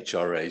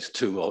HRAs,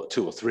 two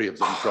or three of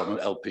them from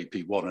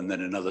LPP1 and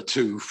then another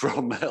two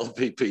from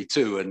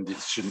LPP2, and it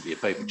shouldn't be a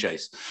paper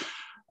chase.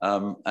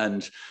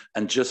 And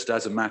just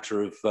as a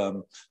matter of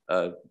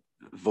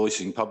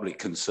voicing public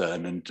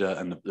concern and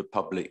the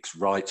public's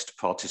rights to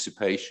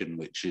participation,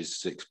 which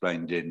is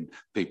explained in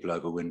People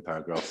Over Wind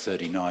paragraph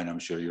 39, I'm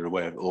sure you're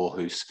aware of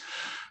Aarhus.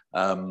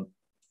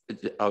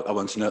 I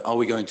want to know, are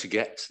we going to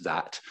get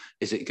that?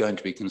 Is it going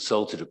to be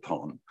consulted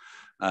upon?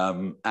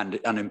 And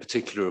in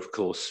particular, of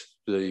course,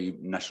 the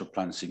National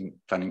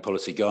Planning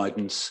Policy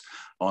Guidance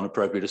on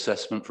Appropriate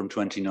Assessment from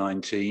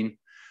 2019,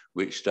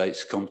 which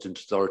states competent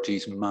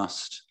authorities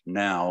must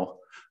now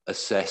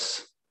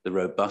assess the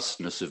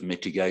robustness of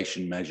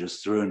mitigation measures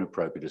through an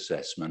appropriate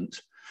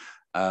assessment.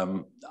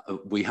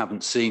 We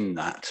haven't seen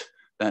that.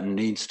 That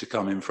needs to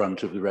come in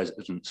front of the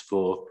residents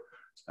for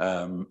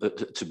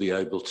to be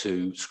able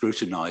to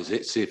scrutinise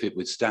it, see if it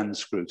withstands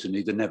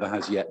scrutiny. There never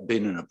has yet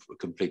been a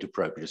complete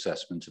appropriate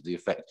assessment of the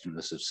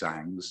effectiveness of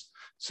SANGs.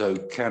 So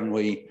can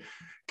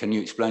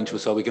you explain to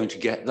us, are we going to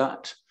get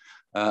that?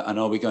 And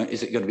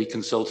is it going to be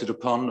consulted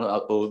upon,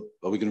 or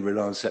are we going to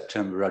rely on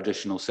September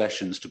additional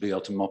sessions to be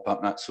able to mop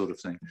up that sort of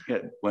thing? Yeah.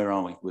 Where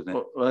are we with it?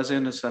 Well, as I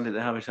understand it,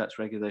 the Habitats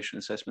Regulation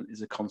Assessment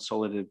is a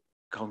consolidated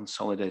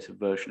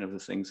version of the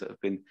things that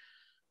have been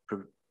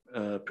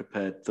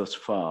prepared thus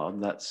far,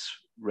 and that's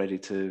ready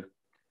to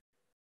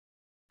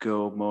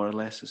go more or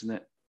less, isn't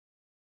it?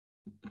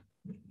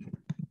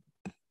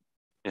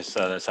 Yes,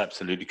 that's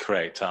absolutely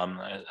correct.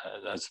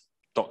 As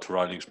Dr.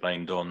 Riley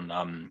explained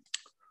on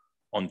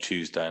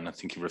Tuesday, and I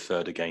think he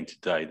referred again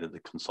today, that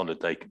the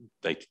consolidated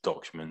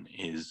document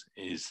is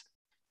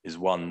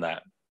one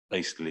that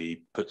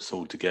basically puts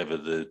all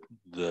together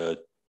the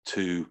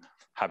two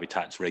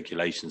habitats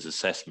regulations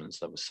assessments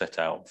that were set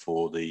out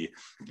for the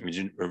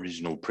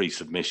original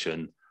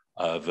pre-submission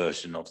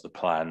version of the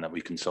plan that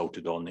we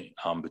consulted on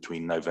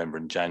between November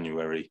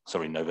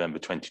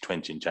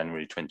 2020 and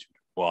January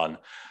 2021,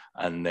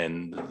 and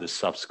then the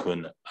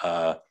subsequent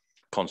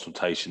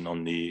consultation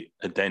on the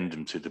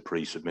addendum to the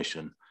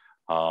pre-submission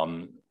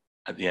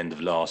at the end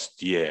of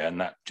last year,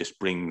 and that just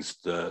brings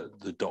the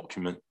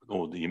document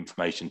or the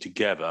information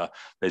together.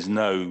 There's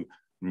no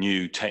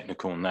new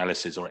technical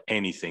analysis or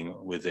anything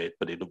with it,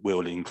 but it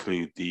will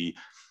include the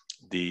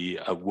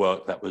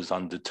work that was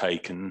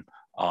undertaken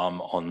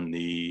on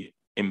the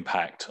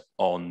impact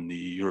on the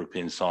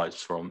European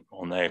sites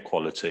on air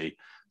quality.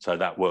 So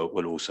that work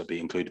will also be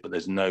included, but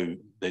there's no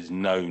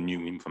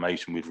new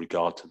information with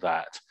regard to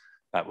that.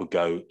 That will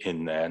go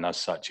in there, and as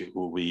such, it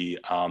will be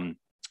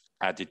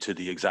added to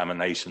the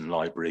examination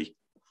library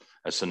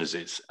as soon as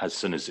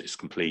it's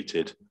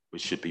completed,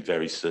 which should be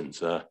very soon,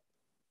 sir.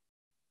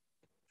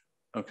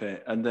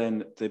 Okay, and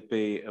then there'd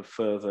be a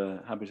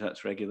further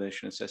habitats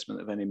regulation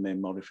assessment of any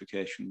main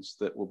modifications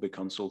that will be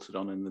consulted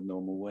on in the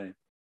normal way.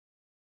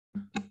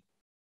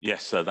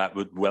 Yes, so that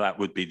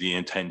would be the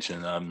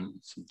intention.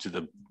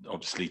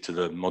 Obviously to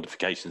the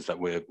modifications that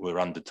we're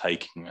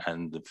undertaking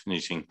and the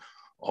finishing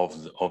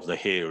the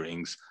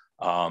hearings,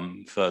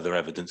 further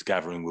evidence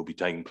gathering will be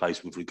taking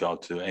place with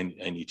regard to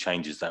any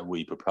changes that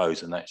we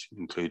propose, and that should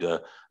include an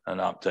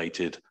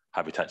updated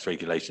habitats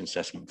regulation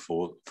assessment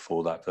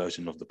for that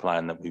version of the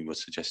plan that we were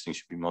suggesting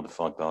should be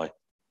modified by.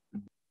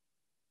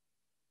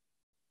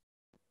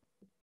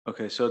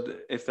 Okay, so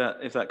if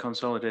that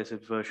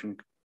consolidated version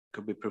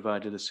could be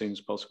provided as soon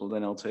as possible,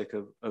 then I'll take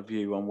a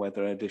view on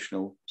whether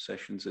additional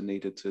sessions are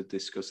needed to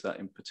discuss that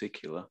in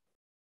particular.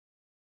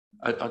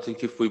 I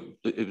think it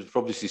would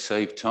obviously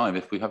save time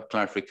if we have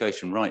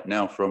clarification right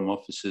now from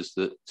officers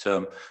that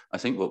I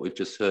think what we've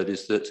just heard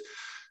is that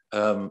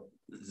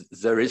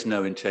there is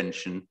no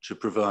intention to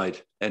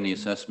provide any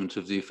assessment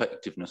of the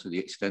effectiveness or the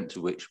extent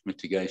to which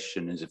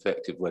mitigation is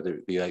effective, whether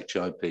it be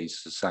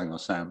HIPs, SANG or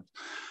SAM.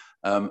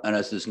 And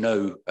as there's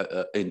no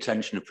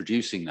intention of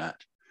producing that,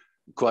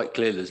 quite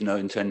clear there's no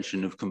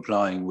intention of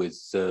complying with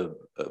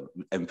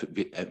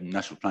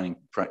National Planning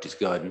Practice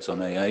Guidance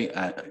on AA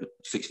at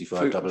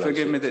 6500.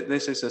 Forgive me, that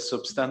this is a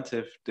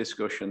substantive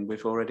discussion.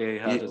 We've already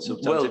had a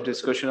substantive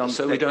discussion on...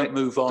 So we don't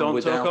move on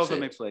without it. Don't talk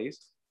over me, please.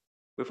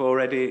 We've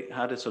already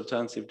had a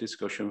substantive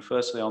discussion,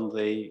 firstly on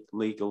the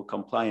legal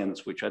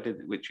compliance, which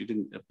you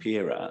didn't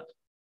appear at.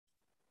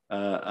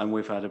 And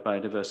we've had a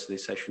biodiversity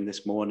session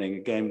this morning,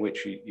 again,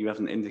 which you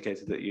haven't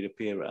indicated that you'd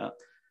appear at.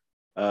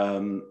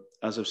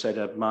 As I've said,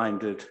 I've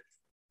minded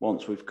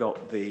once we've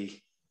got the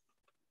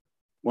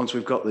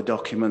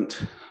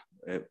document,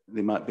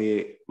 there might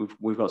be,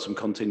 we've got some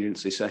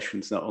contingency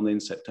sessions, not only in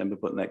September,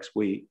 but next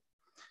week,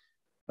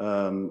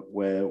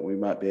 where we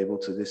might be able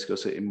to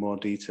discuss it in more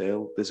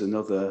detail. There's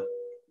another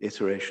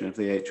iteration of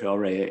the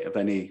HRA of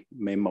any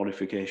main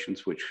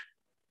modifications which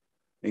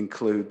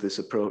include this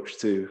approach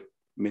to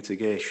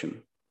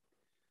mitigation.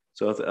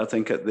 So I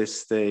think at this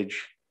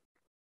stage,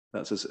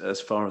 that's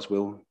as far as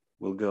we'll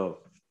go.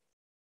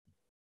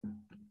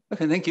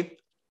 Okay, thank you.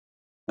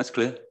 That's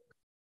clear.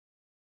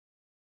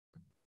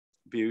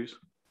 Views?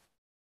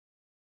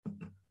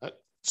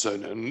 So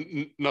no,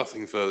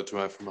 nothing further to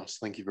add from us.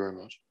 Thank you very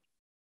much.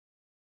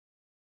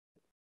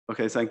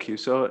 Okay, thank you.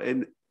 So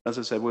as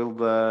I said, we'll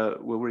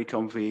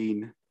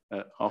reconvene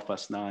at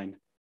 9:30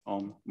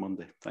 on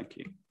Monday. Thank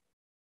you.